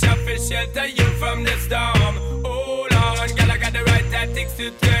temperature for shelter you from the storm. Hold on, girl, I got the right tactics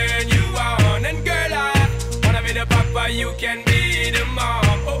to turn you on. And girl, I wanna be the papa, you can be the mom.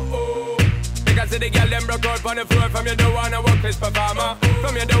 Because the girl them broke out on the floor. From you don't wanna work this performer.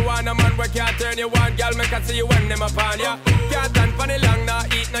 From you don't want a man where can't turn you on. Girl, make I see you when them upon ya. Can't stand for the long, nah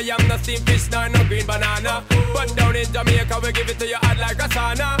eat no yam, no steamed fish, no green banana. But down in Jamaica we give it to you hot like a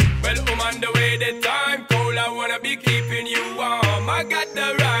sauna. Well, on the way the time cold, I wanna be keeping you warm. I got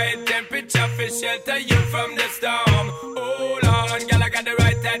the right temperature for shelter you from the storm. Hold on, girl, I got the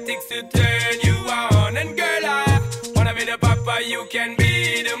right tactics to turn you on. And girl, I wanna be the papa, you can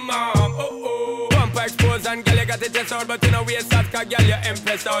be the mom. Expose and girl you got it just out, but you know we start cause girl you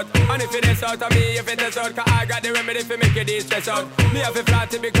impressed out. And if it is out of me, if it is out, cause I got the remedy for make you de-stress out. Me have a flat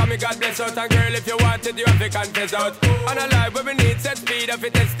to become me God bless out. And girl if you want it, you have to confess out. And a life where we need set speed, if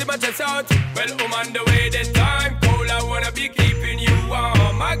it test my chest out. Well, on the way this time cold, I wanna be keeping you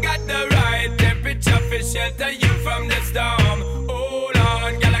warm. I got the right temperature for shelter you from the storm. Hold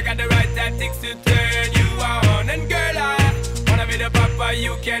on, girl, I got the right tactics to turn you on. And girl, I wanna be the papa,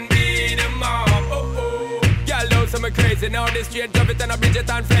 you can be the mom. So me crazy now, this straight drop it and a Bridget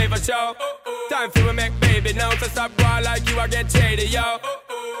and flavor show. Time for me make baby now, so stop going like you, I get shady, yo.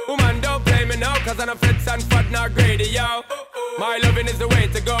 Woman, don't play me now, cause I'm a fits and fat, not greedy, yo. My loving is the way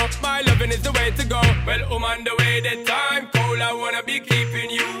to go, my loving is the way to go. Well, on the way the time cold, I wanna be keeping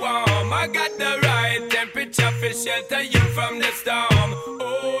you warm. I got the right temperature for shelter you from the storm.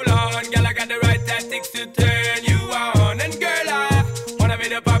 Hold on, girl, I got the right tactics to turn you on. And girl, I wanna be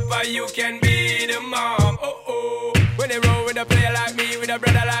the papa, you can be the mom. When they roll with a player like me, with a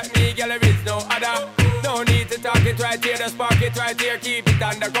brother like me, girl, there is no other. No need to talk it right here, just spark it right here, keep it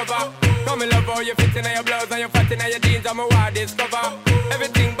undercover. Come in love how you fit in your blouse and you fat in your jeans, I'm a wild discover.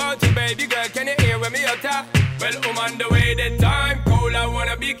 Everything about you, baby girl, can you hear when me utter? Well, on the way the time cold, I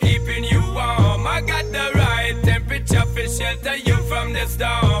wanna be keeping you warm. I got the right temperature for shelter you from the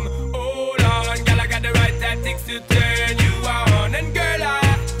storm. Hold on, girl, I got the right tactics to turn you on. And girl,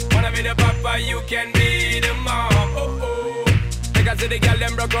 I wanna be the papa, you can be the mom. Because the girl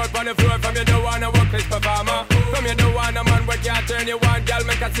them broke out on the floor. From you don't wanna work this performer. From you don't want a man where can't turn you on. Girl,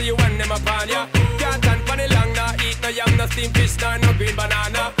 make I see you when them upon ya. Can't stand for the long, nah eat no yam, no steamed fish, no green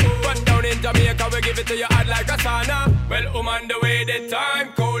banana. But down in Jamaica we give it to you hot like a sauna. Well, on the way the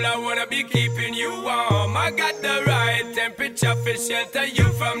time cold, I wanna be keeping you warm. I got the right temperature for shelter you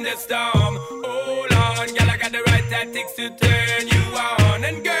from the storm. Hold on, girl, I got the right tactics to turn you on.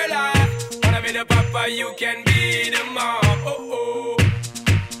 And girl, I wanna be the papa, you can be the mom.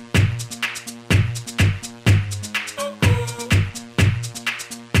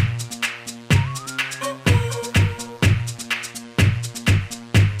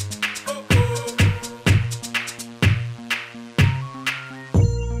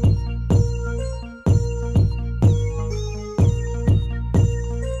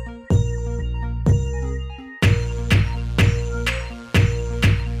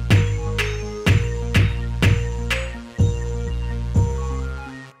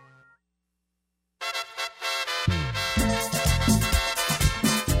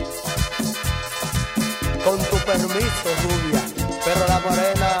 Con tu permiso, rubia, pero la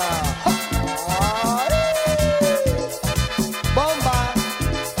morena. ¡Ay! ¡Bomba!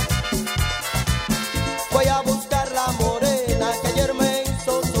 Voy a buscar la morena que ayer me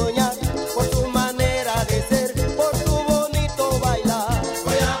hizo soñar, por su manera de ser, por su bonito bailar.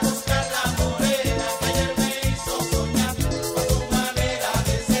 Voy a buscar la morena que ayer me hizo soñar, por su manera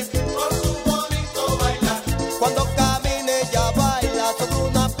de ser, por su bonito bailar. Cuando camine ella baila sobre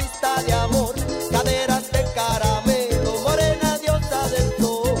una pista de amor, caderas de caramelo, morena diosa del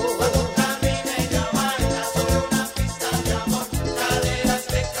sol.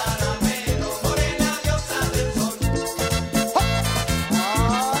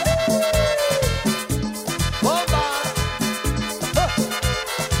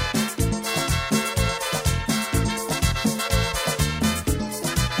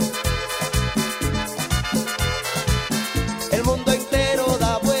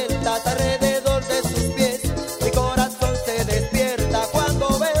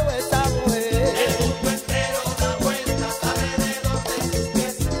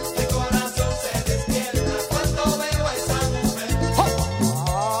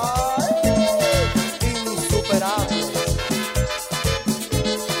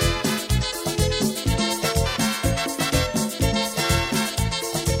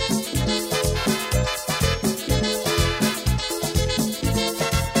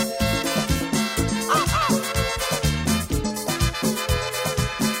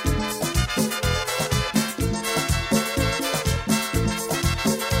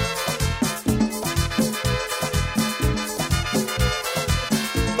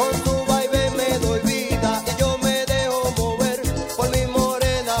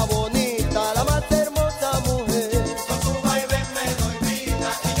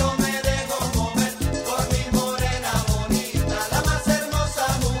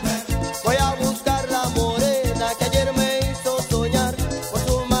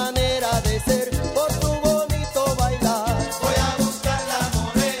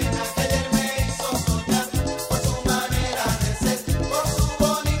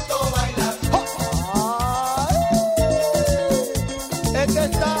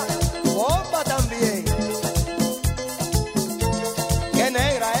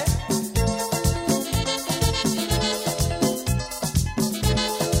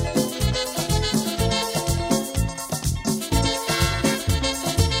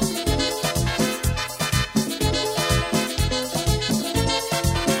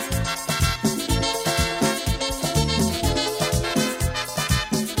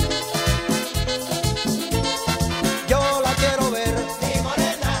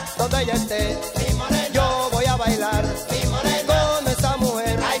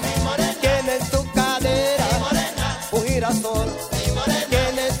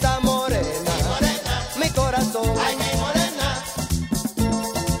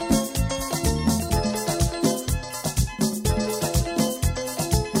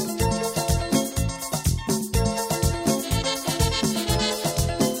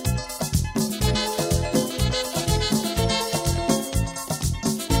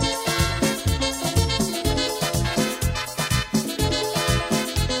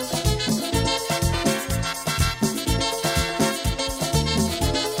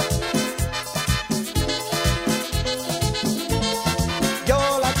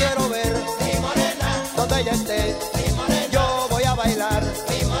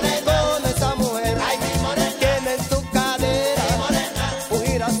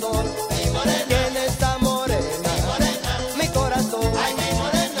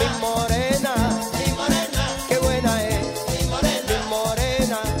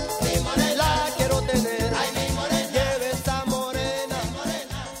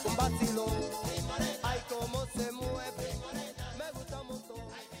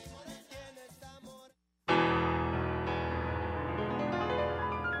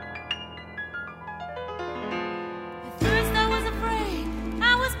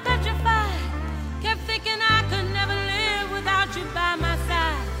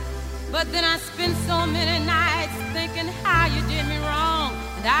 But then I spent so many nights thinking how you did me wrong,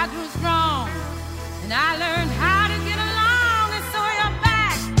 and I grew strong, and I learned how to get along, and so you're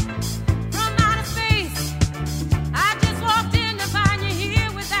back from outer space. I just walked in to find you here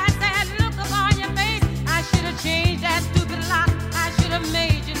with that sad look upon your face. I should have changed that stupid lock. I should have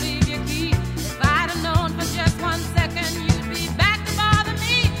made you leave your key. If I'd have known for just 1 second you'd be back to bother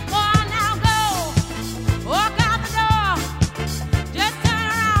me. Go on now, go. Walk out the door. Just turn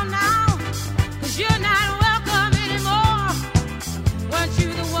around now, 'cause you're not welcome anymore. Weren't you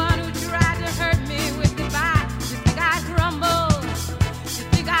the one who tried to hurt me with goodbye? You think I'd crumble? You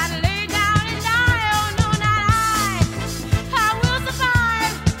think I'd lay down and die? Oh no, not I. I will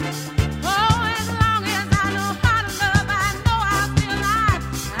survive. Oh, as long as I know how to love, I know I'll be alive.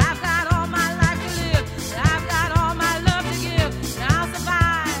 I've got all my life to live, and I've got all my love to give, and I'll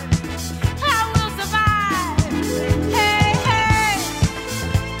survive. I will survive. Hey, hey.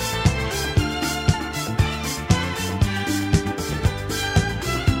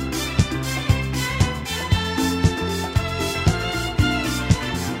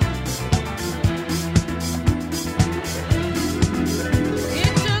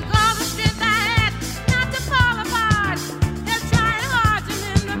 It took all the strength I had not to fall apart. They're trying hard to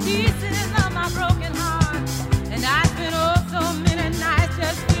mend the pieces of my broken heart. And I spent oh so many nights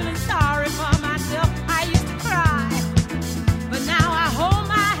just feeling sorry for myself. I used to cry, but now I hold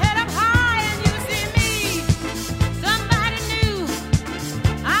my head up high and you see me, somebody new.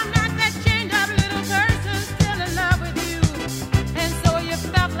 I'm not that chained up little person still in love with you. And so you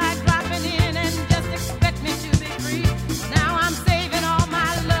felt like dropping in and just expect me to be free. Now I'm saving all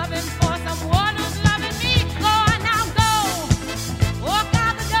my loving for someone who's loving me. Go on now, go. Walk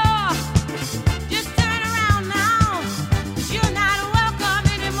out the door. Just turn around now, 'cause you're not welcome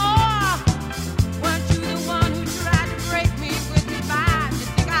anymore. Weren't you the one who tried to break me with goodbye? You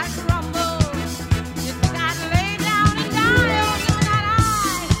think I'd crumble? You think I'd lay down and die? Oh no, not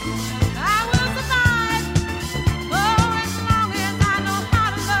I. I will survive. Oh, as long as I know how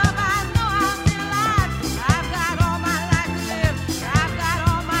to love, I know I'll be alive. I've got all my life to live, I've got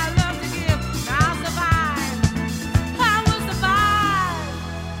all my love to give, and I'll survive. I will survive.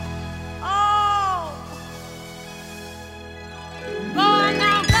 Oh, go on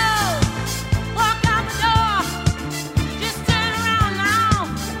now, go. Walk out the door. Just turn around now,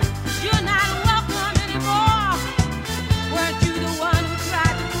 'cause you're not welcome anymore. Weren't you the one who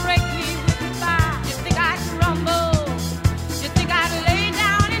tried to break me with goodbye? You think I'd crumble? You think I'd lay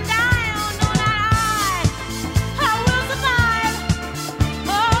down and die? Oh no, not I. I will survive.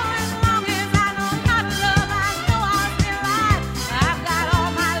 Oh, as long as I know how to love, I know I'll be alive. I've got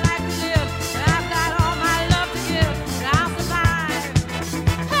all my life to live, I've got all my love to give, and I'll survive.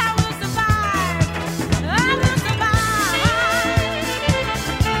 I will survive. I will survive.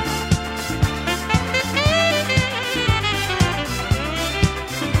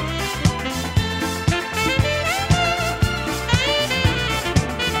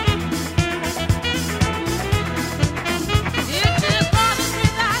 It took all the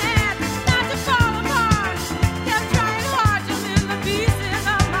strength I had not to fall apart. Kept trying hard to mend the pieces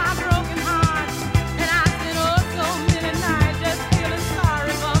of my broken heart. And I spent oh so many nights just feeling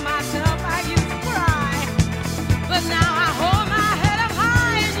sorry for myself. I used to cry, but now I hold my head up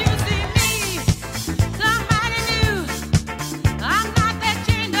high and you see me, somebody new. I'm not that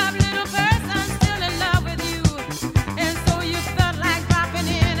chained up little person still in love with you. And so you felt like dropping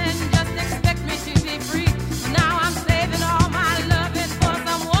in and just expect me to be free. Now I'm saving all my loving for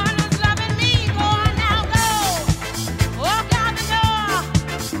someone who's loving me. Go on now, go. Walk out the door.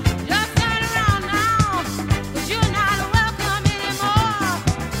 Just turn around now, 'cause you're not welcome anymore.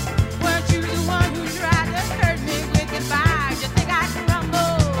 Weren't you the one who tried to hurt me with goodbye? You think I'd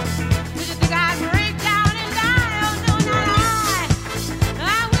crumble? Did you think I'd break down and die? Oh no, not I.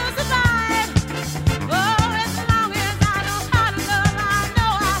 I will survive. Oh, as long as I know how to love, I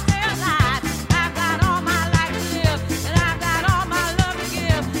know I'll stay alive. I've got all my life to live, and I've got all my love to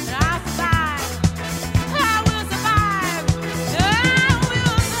give, and I'll survive. I will survive. I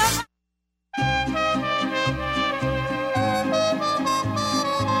will survive.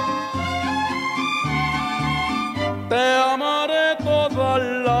 Te amaré toda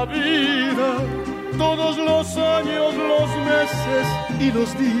la vida, todos los años, los meses y los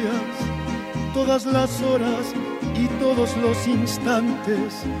días, todas las horas y todos los instantes,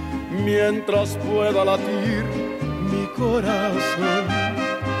 mientras pueda latir mi corazón.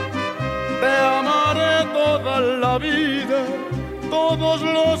 Te amaré toda la vida, todos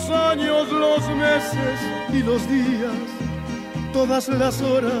los años, los meses y los días, todas las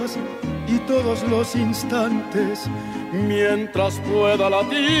horas y todos los instantes, mientras pueda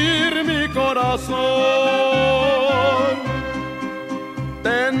latir mi corazón.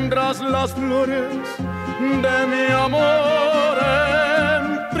 Tendrás las flores de mi amor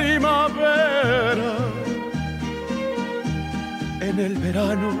en primavera. En el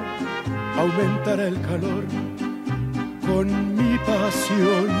verano aumentará el calor con mi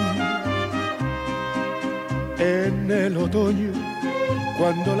pasión. En el otoño,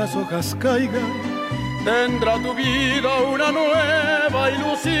 cuando las hojas caigan, tendrá tu vida una nueva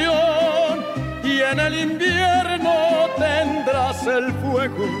ilusión. Y en el invierno tendrás el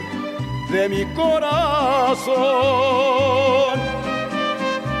fuego de mi corazón.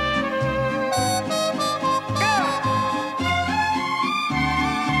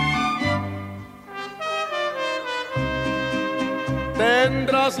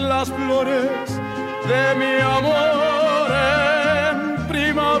 Tendrás las flores de mi amor en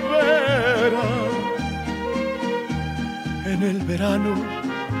primavera. En el verano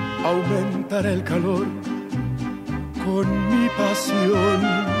aumentará el calor con mi pasión.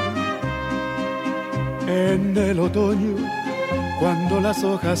 En el otoño, cuando las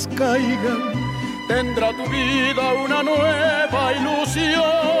hojas caigan, tendrá tu vida una nueva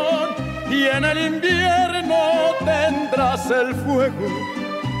ilusión. Y en el invierno tendrás el fuego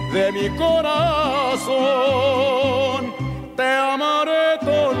de mi corazón. Te amaré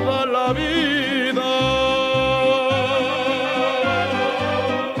toda la vida.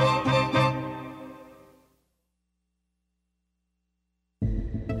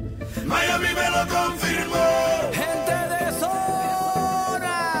 Miami me lo confirmó. Gente de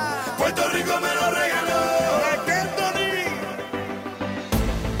zona. Puerto Rico me lo regaló.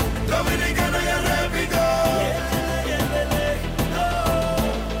 Dominicano ya repito.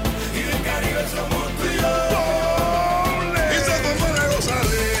 Y del Caribe somos tú y yo. Y somos una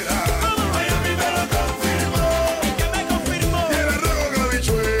gozadera. Miami me lo confirmó. ¿Y qué me confirmó? Y el arroz con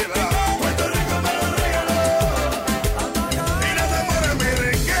habichuela. Puerto Rico me lo regaló. Y las amores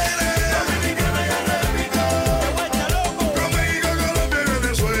merengueras. Dominicano ya repito.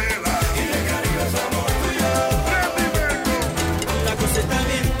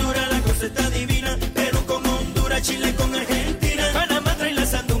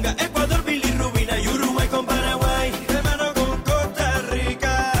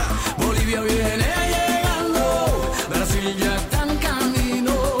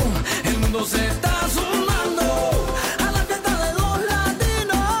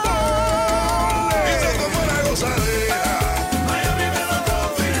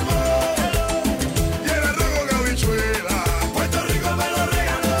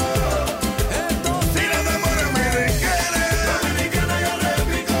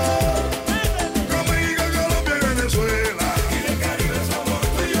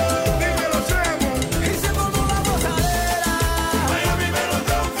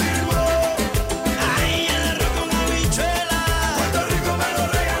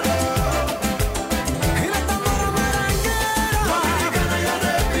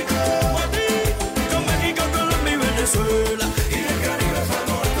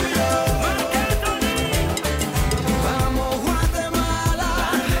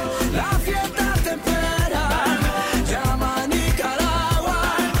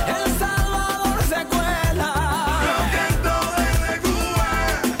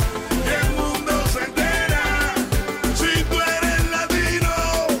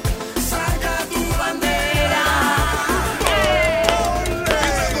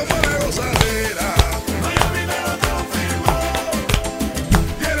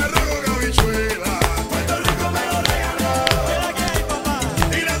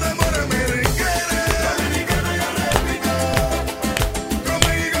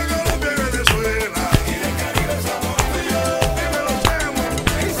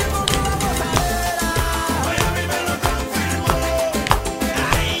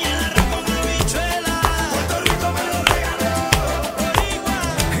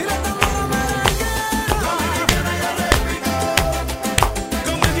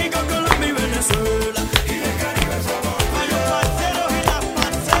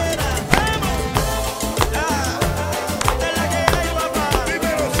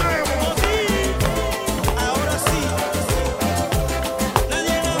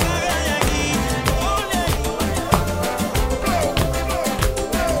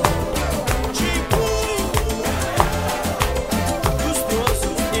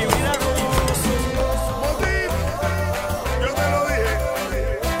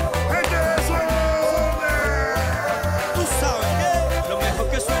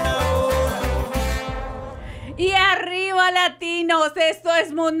 latinos, esto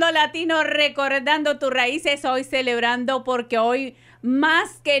es Mundo Latino, recordando tus raíces, hoy celebrando porque hoy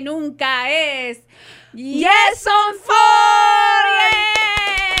más que nunca es Yes on 4.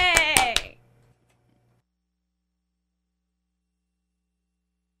 ¡Yeah!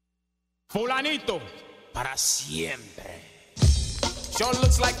 Fulanito, para siempre. Sure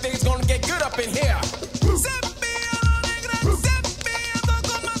looks like things gonna get good up in here.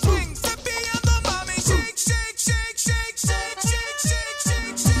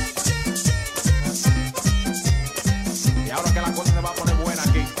 Y ahora que la cosa se va a poner buena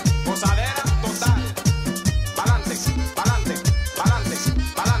aquí. Gozadera total. Pa'lante, pa'lante, pa'lante,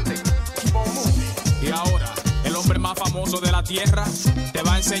 pa'lante. Keep on moving. Y ahora, el hombre más famoso de la tierra te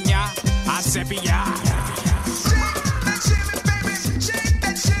va a enseñar a cepillar.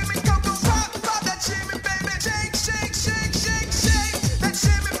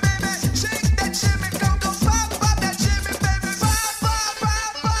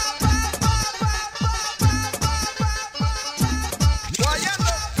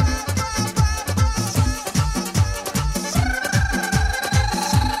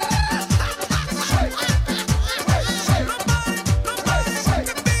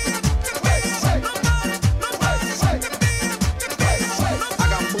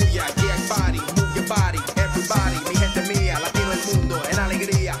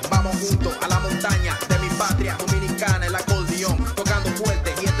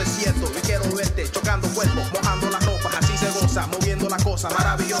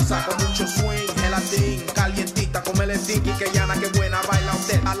 Maravillosa, con mucho swing, gelatín, calientita, come el tiki, que llana, que buena, baila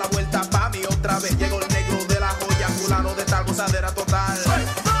usted, a la vuelta pa' mí otra vez, llegó el negro de la joya, fulano de tal gozadera total.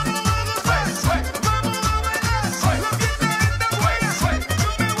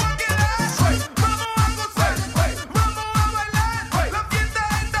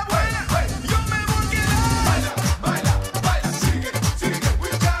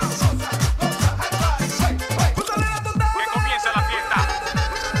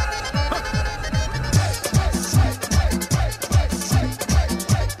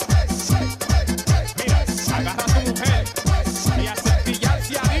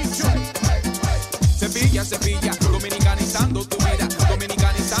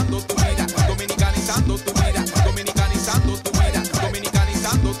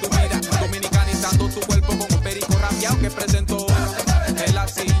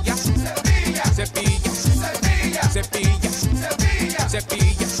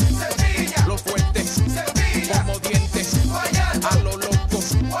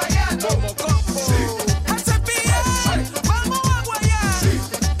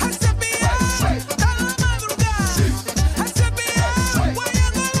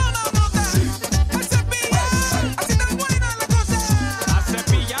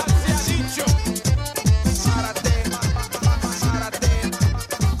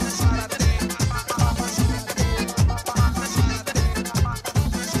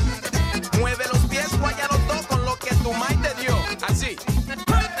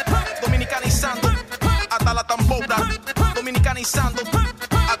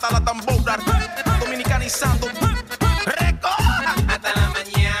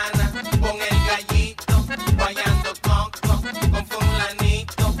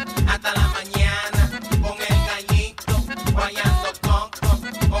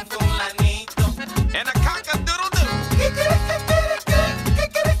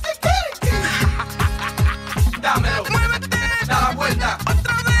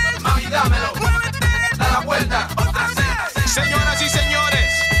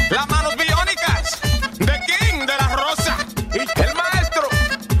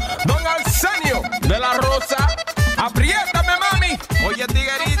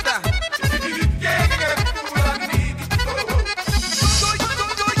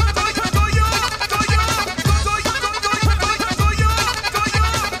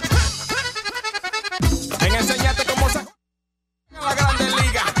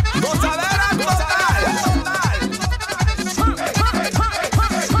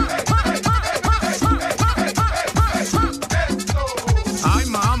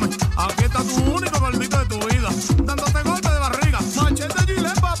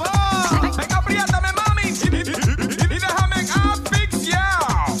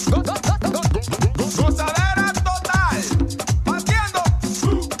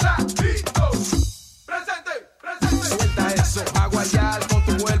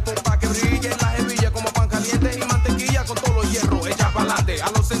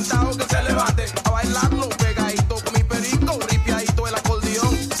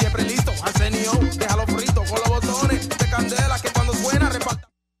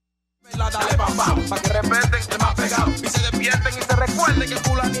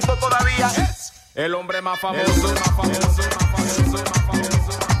 El hombre más famoso, más famoso, más famoso, más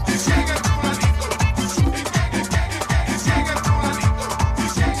famoso.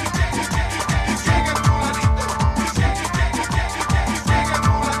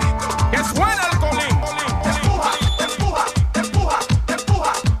 ¡Que suena el colín! Empuja, empuja, empuja,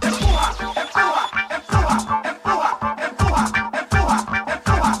 empuja, empuja, empuja, empuja, empuja, empuja, empuja,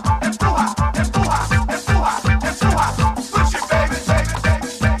 empuja, empuja, empuja, empuja. Push it, baby, baby, baby,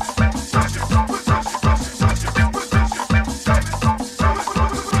 push it, push it, push it, push it.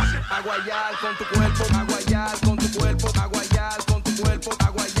 Aguayar con tu cuerpo, aguayar con tu cuerpo, aguayar con tu cuerpo,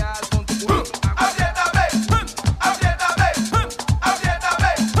 aguayar con tu cuerpo. Apriétame, apriétame,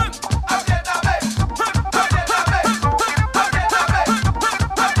 apriétame, apriétame, apriétame.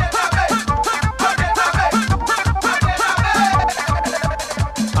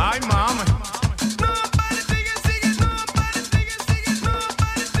 Ay, mami.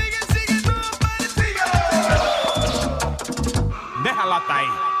 Déjala hasta ahí.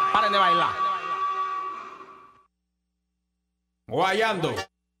 Paren de bailar. Guayando.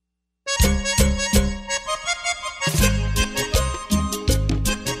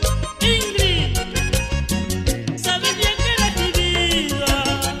 Ingrid, sabes bien que eres mi vida.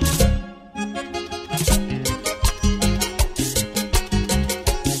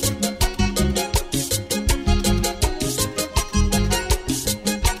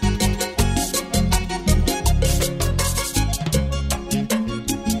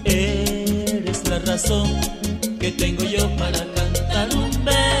 Eres la razón que tengo yo para cantar un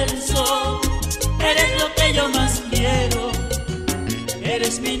verso. Eres lo que yo más quiero.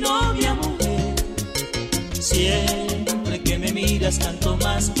 Eres mi novia, mujer. Siempre que me miras canto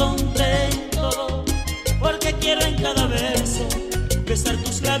más contento, porque quiero en cada verso besar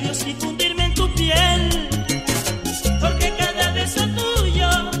tus labios y fundirme en tu piel. Porque cada beso tuyo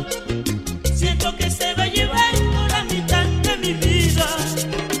siento que se va llevando la mitad de mi vida.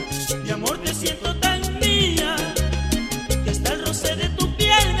 Mi amor, te siento tan mía que hasta el roce de tu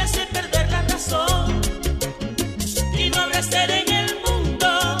piel me hace perder la razón. Y no habrá ser en el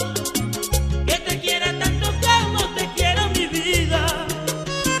mundo que te quiera tanto como te quiero, mi vida.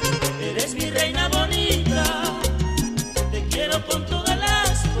 Eres mi reina bonita, te quiero con todas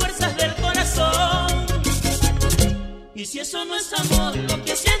las fuerzas del corazón. Y si eso no es amor, lo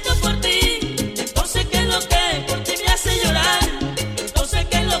que siento por ti, entonces ¿qué es lo que por ti me hace llorar? Entonces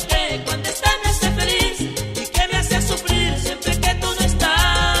 ¿qué es lo que cuando estás me hace feliz y que me hace sufrir siempre que tú no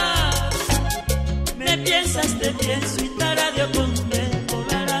estás? Me piensas, te pienso y taradeo contento,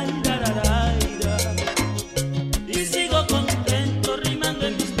 y sigo contento rimando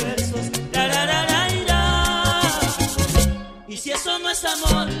en mis versos, y si eso no es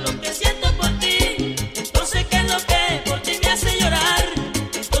amor, lo que siento por ti, entonces ¿qué es lo que por ti me hace llorar?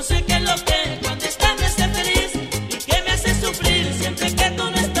 Entonces ¿qué es lo que cuando estás me hace feliz y que me hace sufrir siempre que tú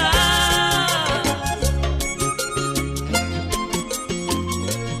no estás?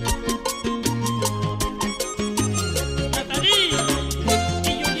 Natalia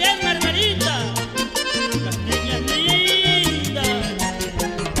y Julián Margarita, las niñas lindas.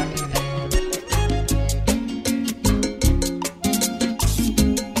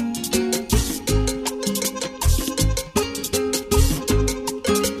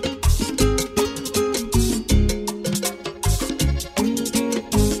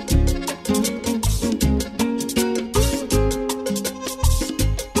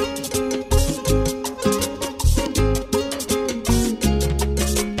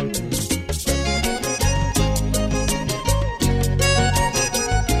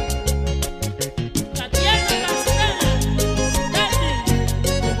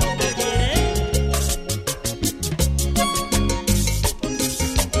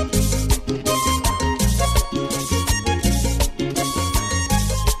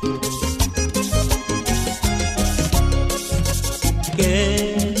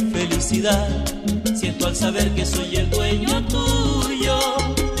 Qué felicidad siento al saber que soy el dueño tuyo.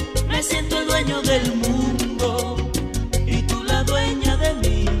 Me siento el dueño del mundo y tú la dueña de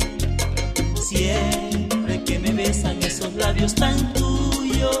mí. Siempre que me besan esos labios tan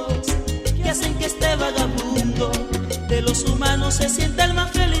tuyos que hacen que este vagabundo de los humanos se sienta el más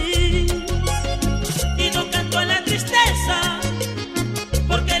feliz. Y no canto a la tristeza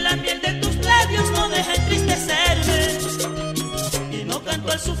porque la miel de tus labios no deja entristecerme. Y no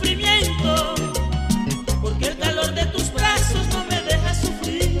canto al sufrimiento porque el calor de tus brazos no me deja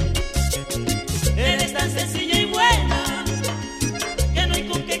sufrir. Eres tan sencilla y buena que no hay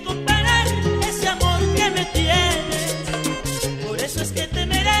con qué comparar ese amor que me tienes. Por eso es que te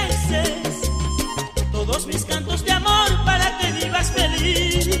mereces todos mis cantos de amor para que vivas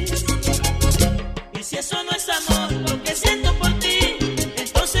feliz.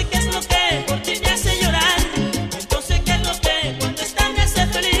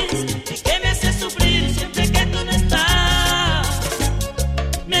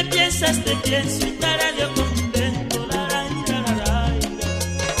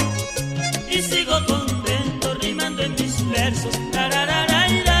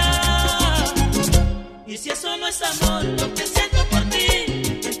 eso no es amor, lo que siento por ti.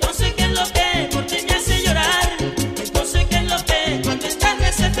 Entonces, ¿qué es lo que por ti me hace llorar? Entonces, ¿qué es lo que cuando estás me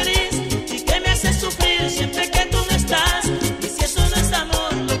hace feliz? ¿Y qué me hace sufrir siempre que tú no estás? Y si eso no es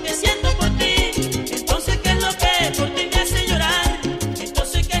amor, lo que siento por ti. Entonces, ¿qué es lo que por ti me hace llorar?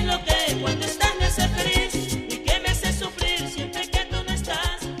 Entonces, ¿qué es lo que cuando estás me hace feliz? ¿Y qué me hace sufrir siempre que tú no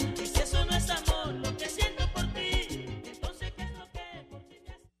estás? Y si eso no es amor, lo que siento por ti. Entonces, ¿qué es lo que por ti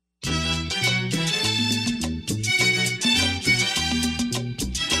me hace?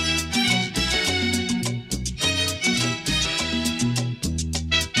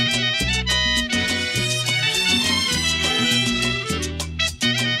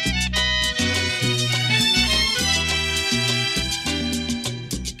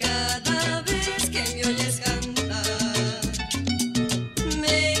 Cada vez que me oyes cantar,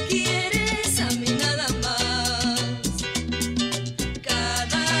 me quieres a mí nada más.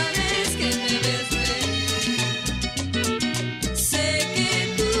 Cada vez que me ves reír, sé que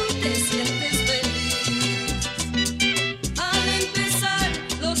tú te sientes feliz. Al empezar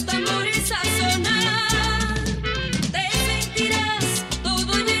los tambores a sonar, te sentirás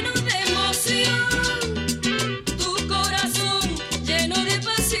todo lleno de emoción. Tu corazón lleno de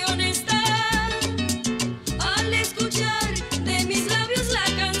pasión está al escuchar de mis labios la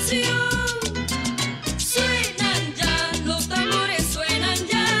canción. Suenan ya, los tambores suenan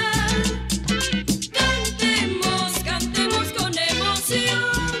ya. Cantemos, cantemos con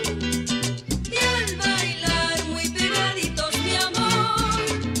emoción. Y al bailar muy pegaditos, mi amor,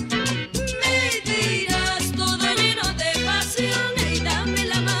 me dirás todo lleno de pasión. Y dame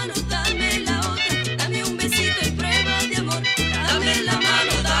la mano, dame la otra, dame un besito en prueba de amor. Dame la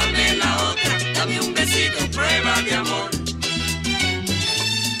mano, dame la otra, dame un besito en prueba de amor.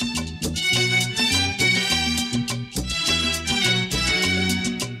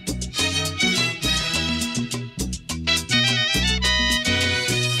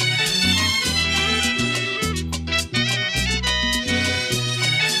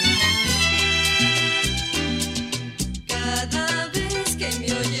 Cada vez que me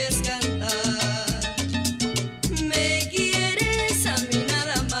oyes cantar, me quieres a mí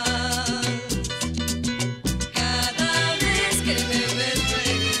nada más. Cada vez que me ves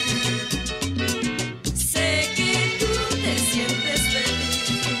reír, sé que tú te sientes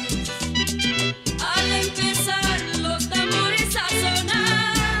feliz. Al empezar los tambores a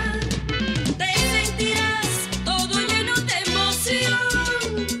sonar, te sentirás todo lleno de emoción.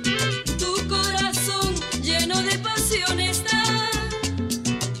 Tu corazón lleno de pasión está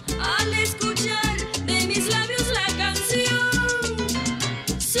al escuchar de mis labios la canción.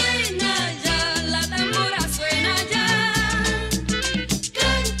 Suena ya, la tambora suena ya.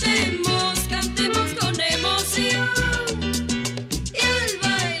 Cantemos, cantemos con emoción. Y al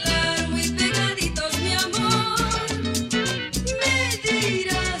bailar muy pegaditos, mi amor, me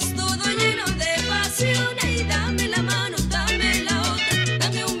dirás todo lleno de pasión. Y dame la mano, dame la otra,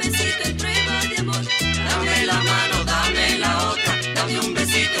 dame un besito en prueba de amor. Dame la mano, dame la otra, dame un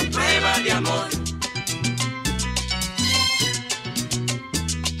besito en prueba de amor.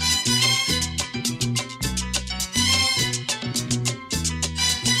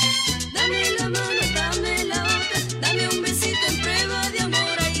 Dame la mano, dame la otra, dame un besito en prueba de amor.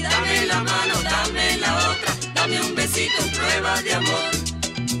 Ay, dame la mano, dame la otra, dame un besito en prueba de amor.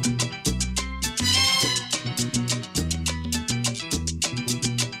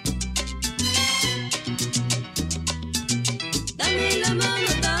 Dame la mano,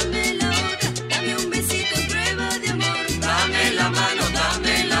 dame la otra, dame un besito en prueba de amor. Dame la mano,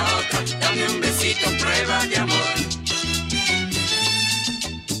 dame la otra, dame un besito en prueba de amor.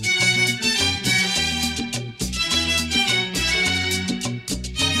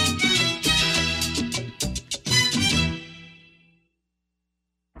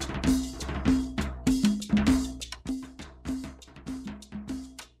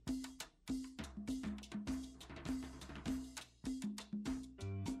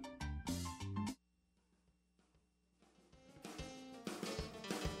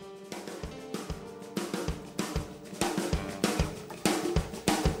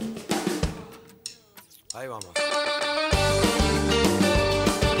 Ahí vamos.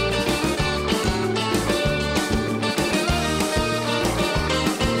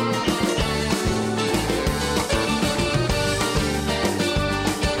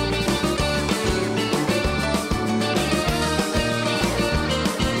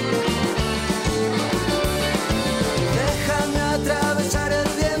 Déjame atravesar el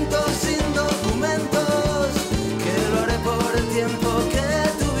viento sin documentos, que lo haré por el tiempo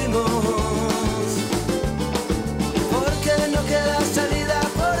que tuvimos.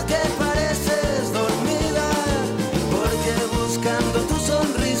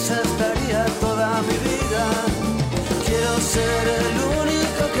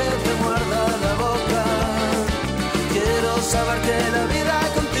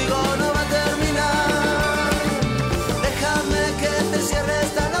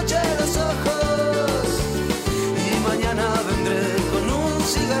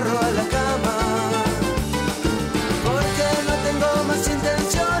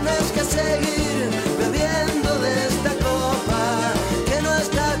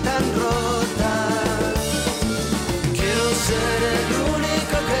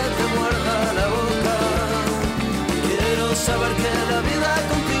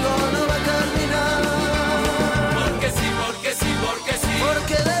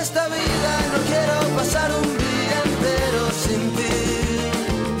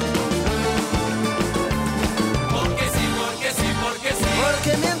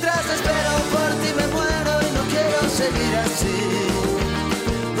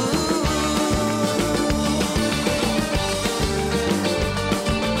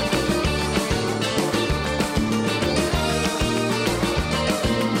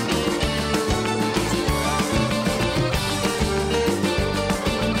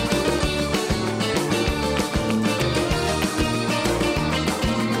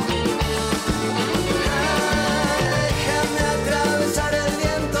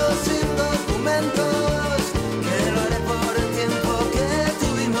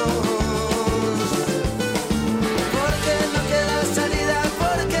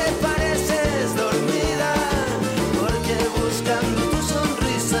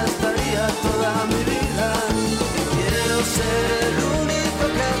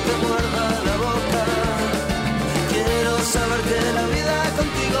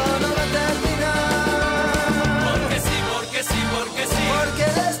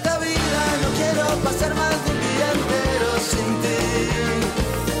 pasar más de un día entero sin ti.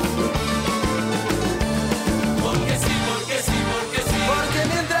 Porque sí, porque sí, porque sí. Porque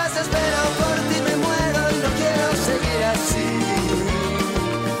mientras espero por ti me muero y no quiero seguir así.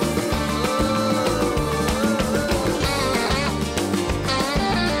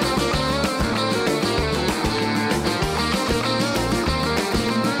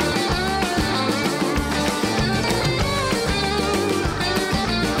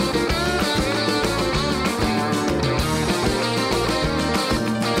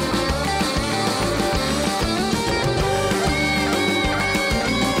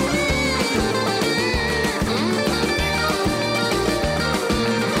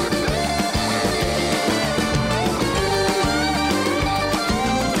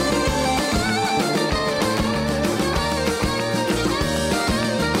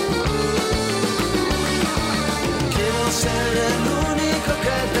 Quiero ser el único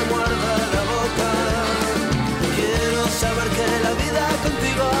que te muerda la boca. Quiero saber que la vida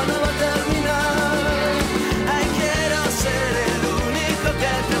contigo no va a terminar. Ay, quiero ser el único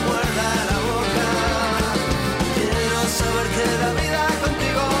que te muerda la boca. Quiero saber que la vida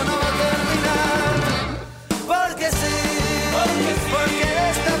contigo no va a terminar. Porque sí, porque en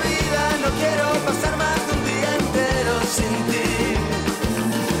esta vida no quiero pasar más de un día entero sin ti.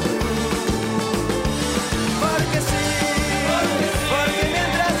 Porque sí, porque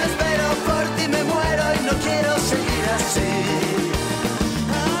mientras espero por ti me muero y no quiero seguir así.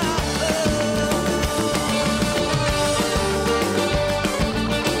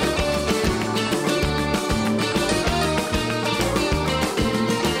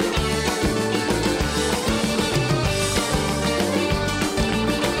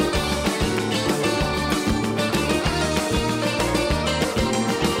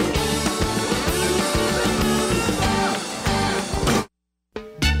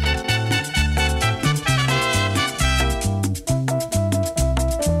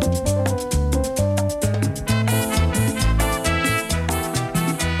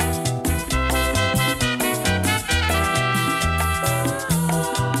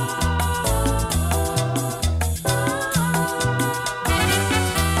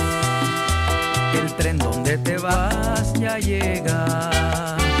 El tren donde te vas ya llega,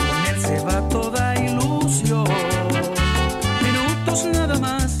 con él se va toda ilusión. Minutos nada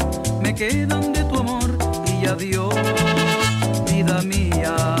más me quedan de tu amor y adiós, vida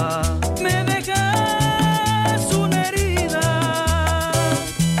mía. Me dejas una herida.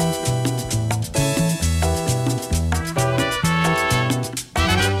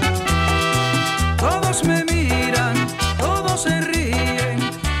 Todos me miran, todos se ríen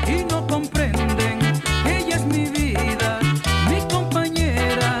y no comprenden. Ella es mi vida, mi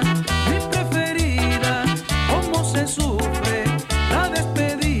compañera, mi preferida. Cómo se sufre la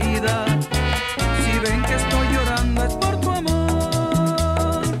despedida. Si ven que estoy llorando es por tu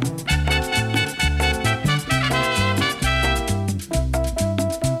amor.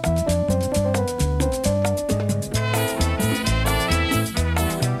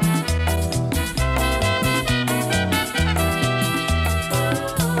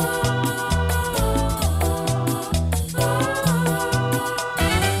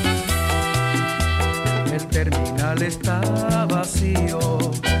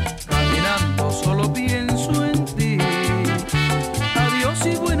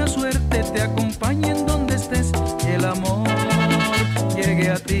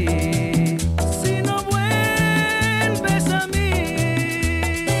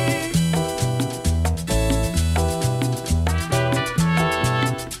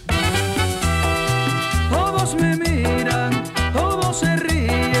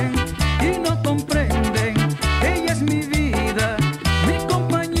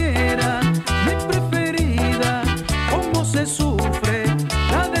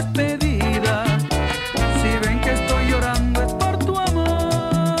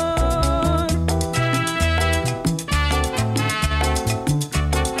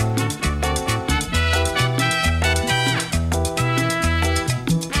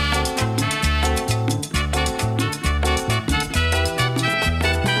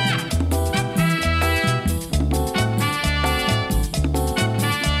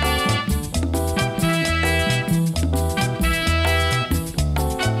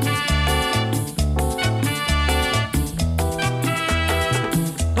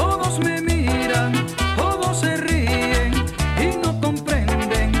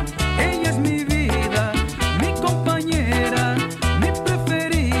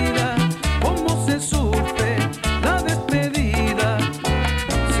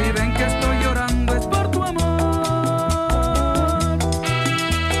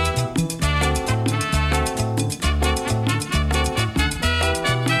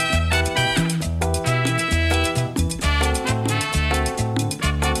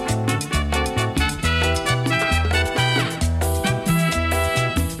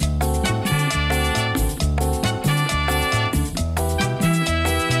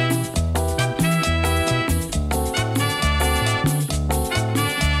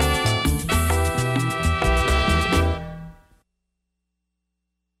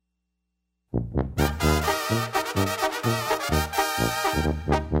 Quisiera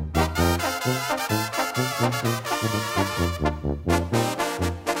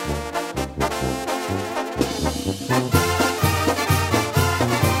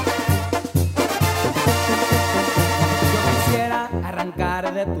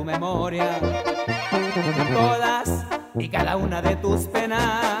arrancar de tu memoria todas y cada una de tus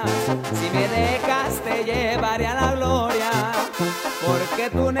penas. Si me dejas te llevaré a la gloria, porque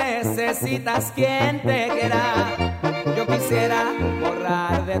tú necesitas quien te quiera. Yo quisiera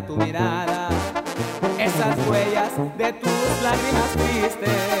borrar de tu mirada esas huellas de tus lágrimas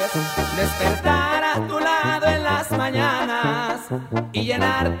tristes, despertar a tu lado en las mañanas y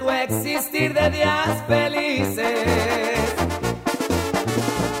llenar tu existir de días felices.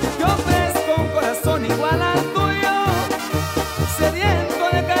 Yo ofrezco un corazón igual al tuyo, sediento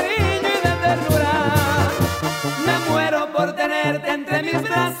de cariño y de ternura. Me muero por tenerte entre mis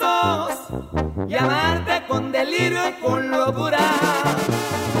brazos y amarte con delirio y con locura.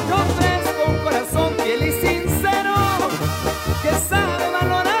 Yo ofrezco un corazón fiel y sincero que sabe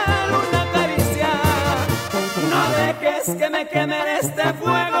valorar una caricia. No dejes que me queme en este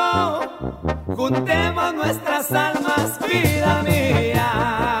fuego, juntemos nuestras almas, vida mía.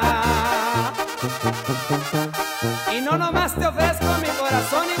 Y no nomás te ofrezco mi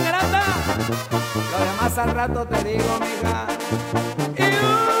corazón ingrata, lo demás al rato te digo, mija.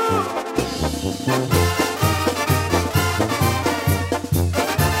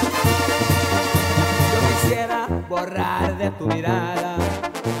 Yo quisiera borrar de tu mirada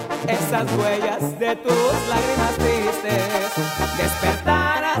esas huellas de tus lágrimas tristes,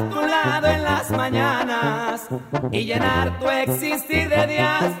 despertar a tu lado en las mañanas y llenar tu existir de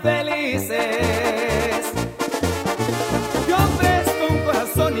días felices. Yo ofrezco un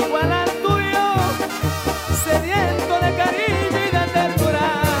corazón igual al tuyo, sediento de cariño y de ternura.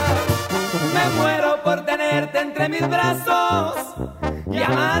 Me muero por tenerte entre mis brazos y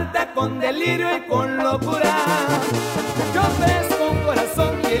amarte con delirio y con locura. Yo ofrezco un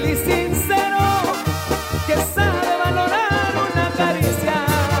corazón fiel y sincero que sabe valorar una caricia.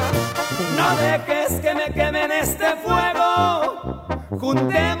 No dejes que me queme en este fuego,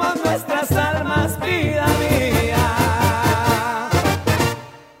 juntemos nuestras almas, vida mía.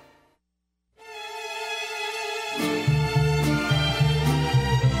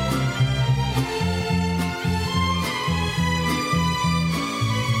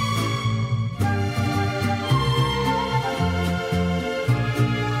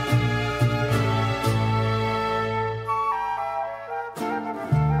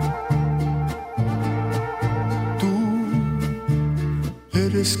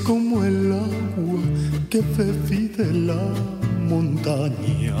 Eres como el agua que bebí de la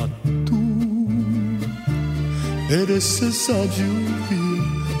montaña. Tú eres esa lluvia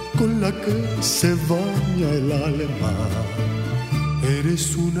con la que se baña el alma.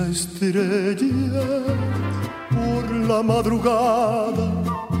 Eres una estrella por la madrugada.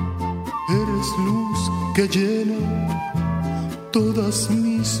 Eres luz que llena todas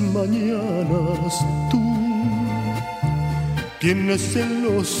mis mañanas. Tú tienes en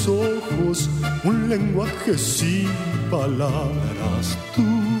los ojos un lenguaje sin palabras. Tú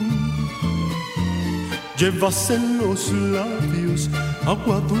llevas en los labios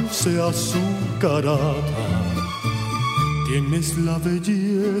agua dulce azucarada. Tienes la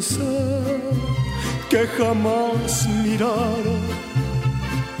belleza que jamás mirara.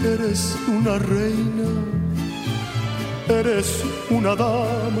 Eres una reina, eres una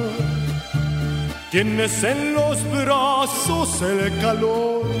dama. Tienes en los brazos el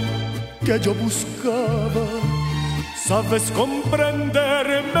calor que yo buscaba. Sabes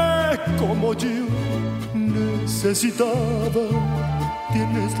comprenderme como yo necesitaba.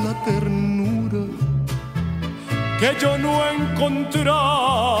 Tienes la ternura que yo no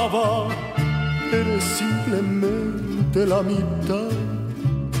encontraba. Eres simplemente la mitad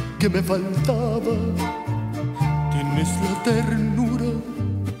que me faltaba. Tienes la ternura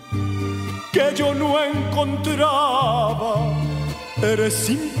que yo no encontraba. Eres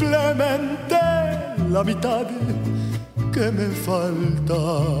simplemente la mitad que me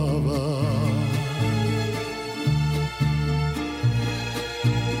faltaba.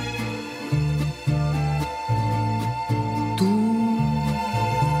 Tú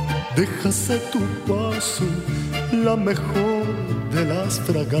dejas a tu paso la mejor de las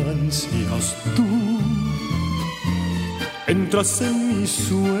fragancias. Tú entras en mis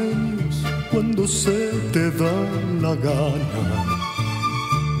sueños cuando se te da la gana.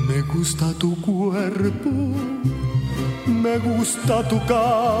 Me gusta tu cuerpo, me gusta tu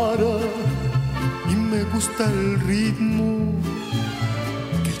cara y me gusta el ritmo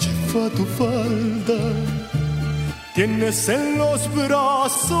que lleva mofa tu falda. Tienes en los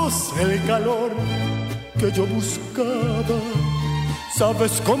brazos el calor que yo buscaba.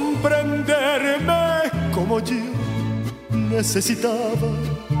 Sabes comprenderme como yo necesitaba.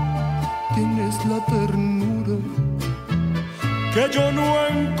 Tienes la ternura que yo no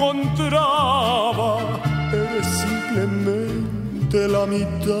encontraba. Eres simplemente la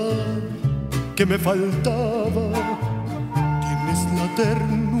mitad que me faltaba. Tienes la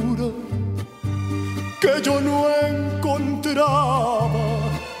ternura que yo no encontraba.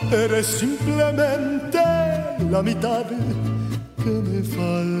 Eres simplemente la mitad que me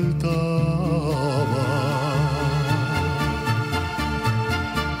faltaba.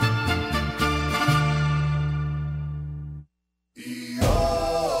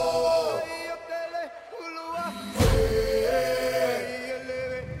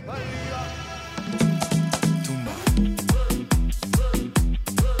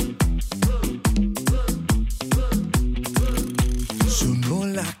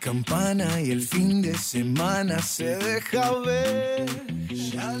 Campana y el fin de semana se deja ver.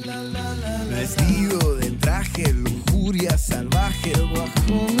 Vestido de traje, lujuria salvaje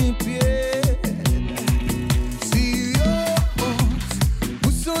bajo mi piel. Si Dios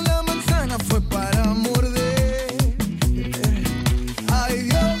puso la manzana fue para morder. Ay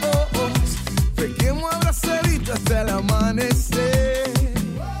Dios, pequemos abrazaditos hasta el amanecer.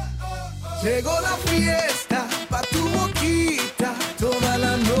 Llegó la fiesta pa' tu boquita. Toda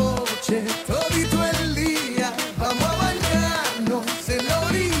la noche, todito el día, vamos a bañarnos en la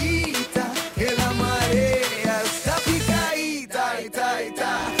orillita, que la marea está picadita, ita,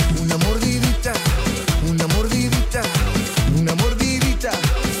 ita. Una mordidita, una mordidita, una mordidita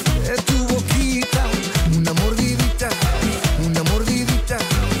de tu boquita. Una mordidita, una mordidita,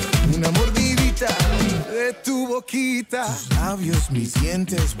 una mordidita de tu boquita. Tus labios, mis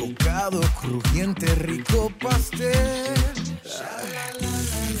dientes, bocado crujiente, rico pastel.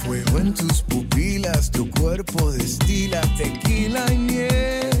 Fuego en tus pupilas, tu cuerpo destila tequila y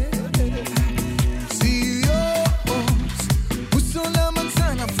miel. Si Dios puso la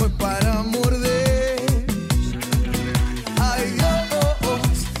manzana fue para morder. Ay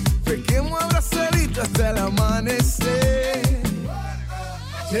Dios, pequemos abrazaditos hasta el amanecer.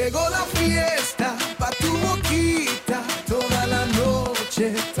 Llegó la fiesta pa' tu boquita. Toda la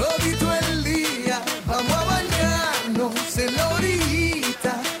noche, todito el día, vamos a bañarnos en la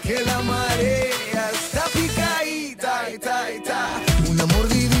orillita, que la marea está picadita, ita, ita. Una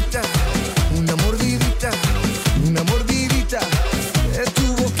mordidita, una mordidita, una mordidita de tu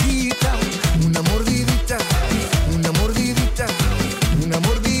boquita. Una mordidita, una mordidita, una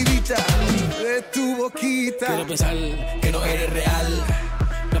mordidita de tu boquita. Quiero pensar que no eres real,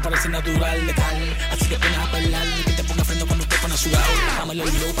 me parece natural, letal. Así que pones a bailar y que te ponga freno cuando te pones sudado. Dámelo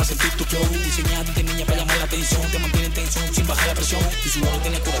el low para sentir tu flow. Diseñado de niña para llamar la atención. Te mantiene en tensión sin bajar la presión. Tu sudor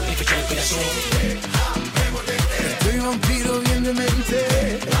tiene cura, tiene fecha de inspiración. Estoy vampiro bien de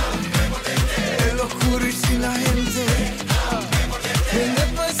mente, el oscuro y sin la gente. Ven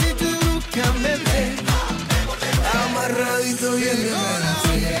despacito y bruscamente, amarradito bien de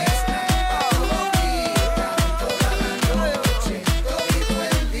mente.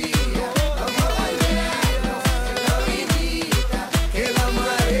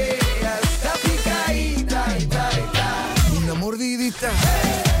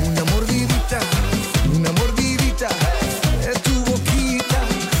 Una mordidita, una mordidita de tu boquita.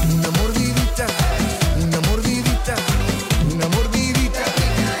 Una mordidita, una mordidita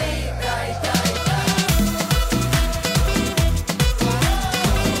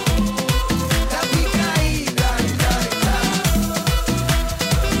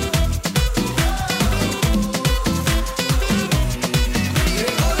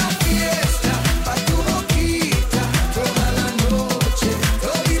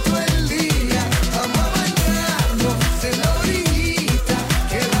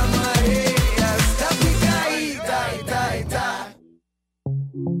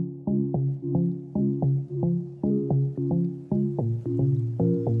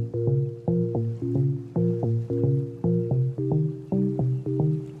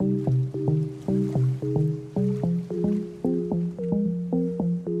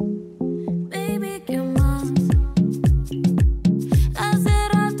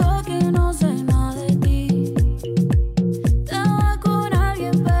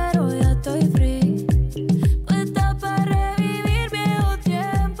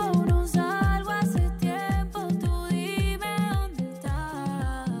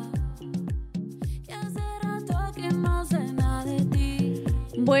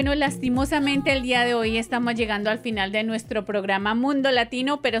Bueno, lastimosamente el día de hoy estamos llegando al final de nuestro programa Mundo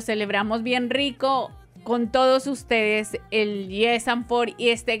Latino, pero celebramos bien rico con todos ustedes el Yes and For y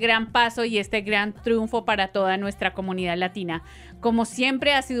este gran paso y este gran triunfo para toda nuestra comunidad latina. Como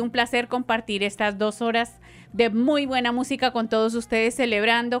siempre, ha sido un placer compartir estas 2 horas de muy buena música con todos ustedes,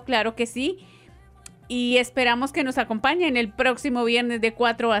 celebrando, claro que sí. Y esperamos que nos acompañen el próximo viernes de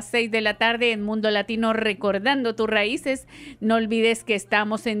 4 a 6 de la tarde en Mundo Latino, recordando tus raíces. No olvides que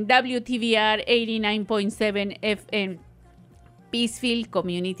estamos en WTVR 89.7 FM, Peacefield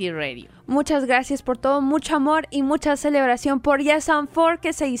Community Radio. Muchas gracias por todo, mucho amor y mucha celebración por Yes and For,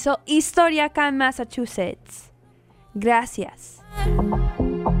 que se hizo historia acá en Massachusetts. Gracias.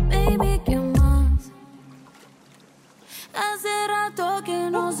 Baby, ¿qué más? Hace rato que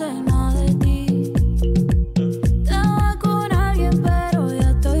no sé nada de ti. Estaba con alguien, pero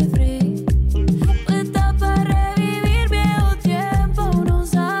ya estoy free. Puesta para revivir viejo tiempo. No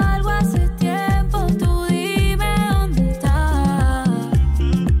salgo hace tiempo. Tú dime dónde estás.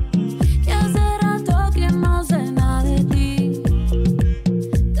 Que hace rato que no sé nada de ti.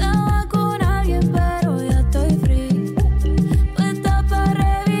 Estaba con alguien, pero ya estoy free. Puesta para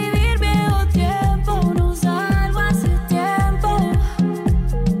revivir viejo tiempo. No salgo hace tiempo.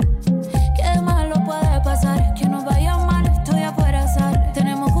 Qué malo puede pasar, que nos vaya mal, estoy afuera sal.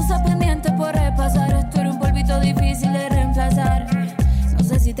 Tenemos cosas pendientes por repasar. Esto era un polvito difícil de reemplazar. No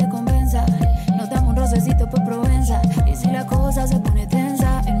sé si te convenza, nos damos un rocecito por Provenza. Y si la cosa se pone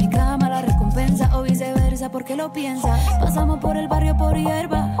tensa, en mi cama la recompensa. O viceversa, porque lo piensa. Pasamos por el barrio por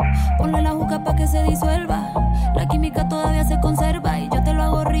hierba. Ponle la juca pa' que se disuelva. La química todavía se conserva y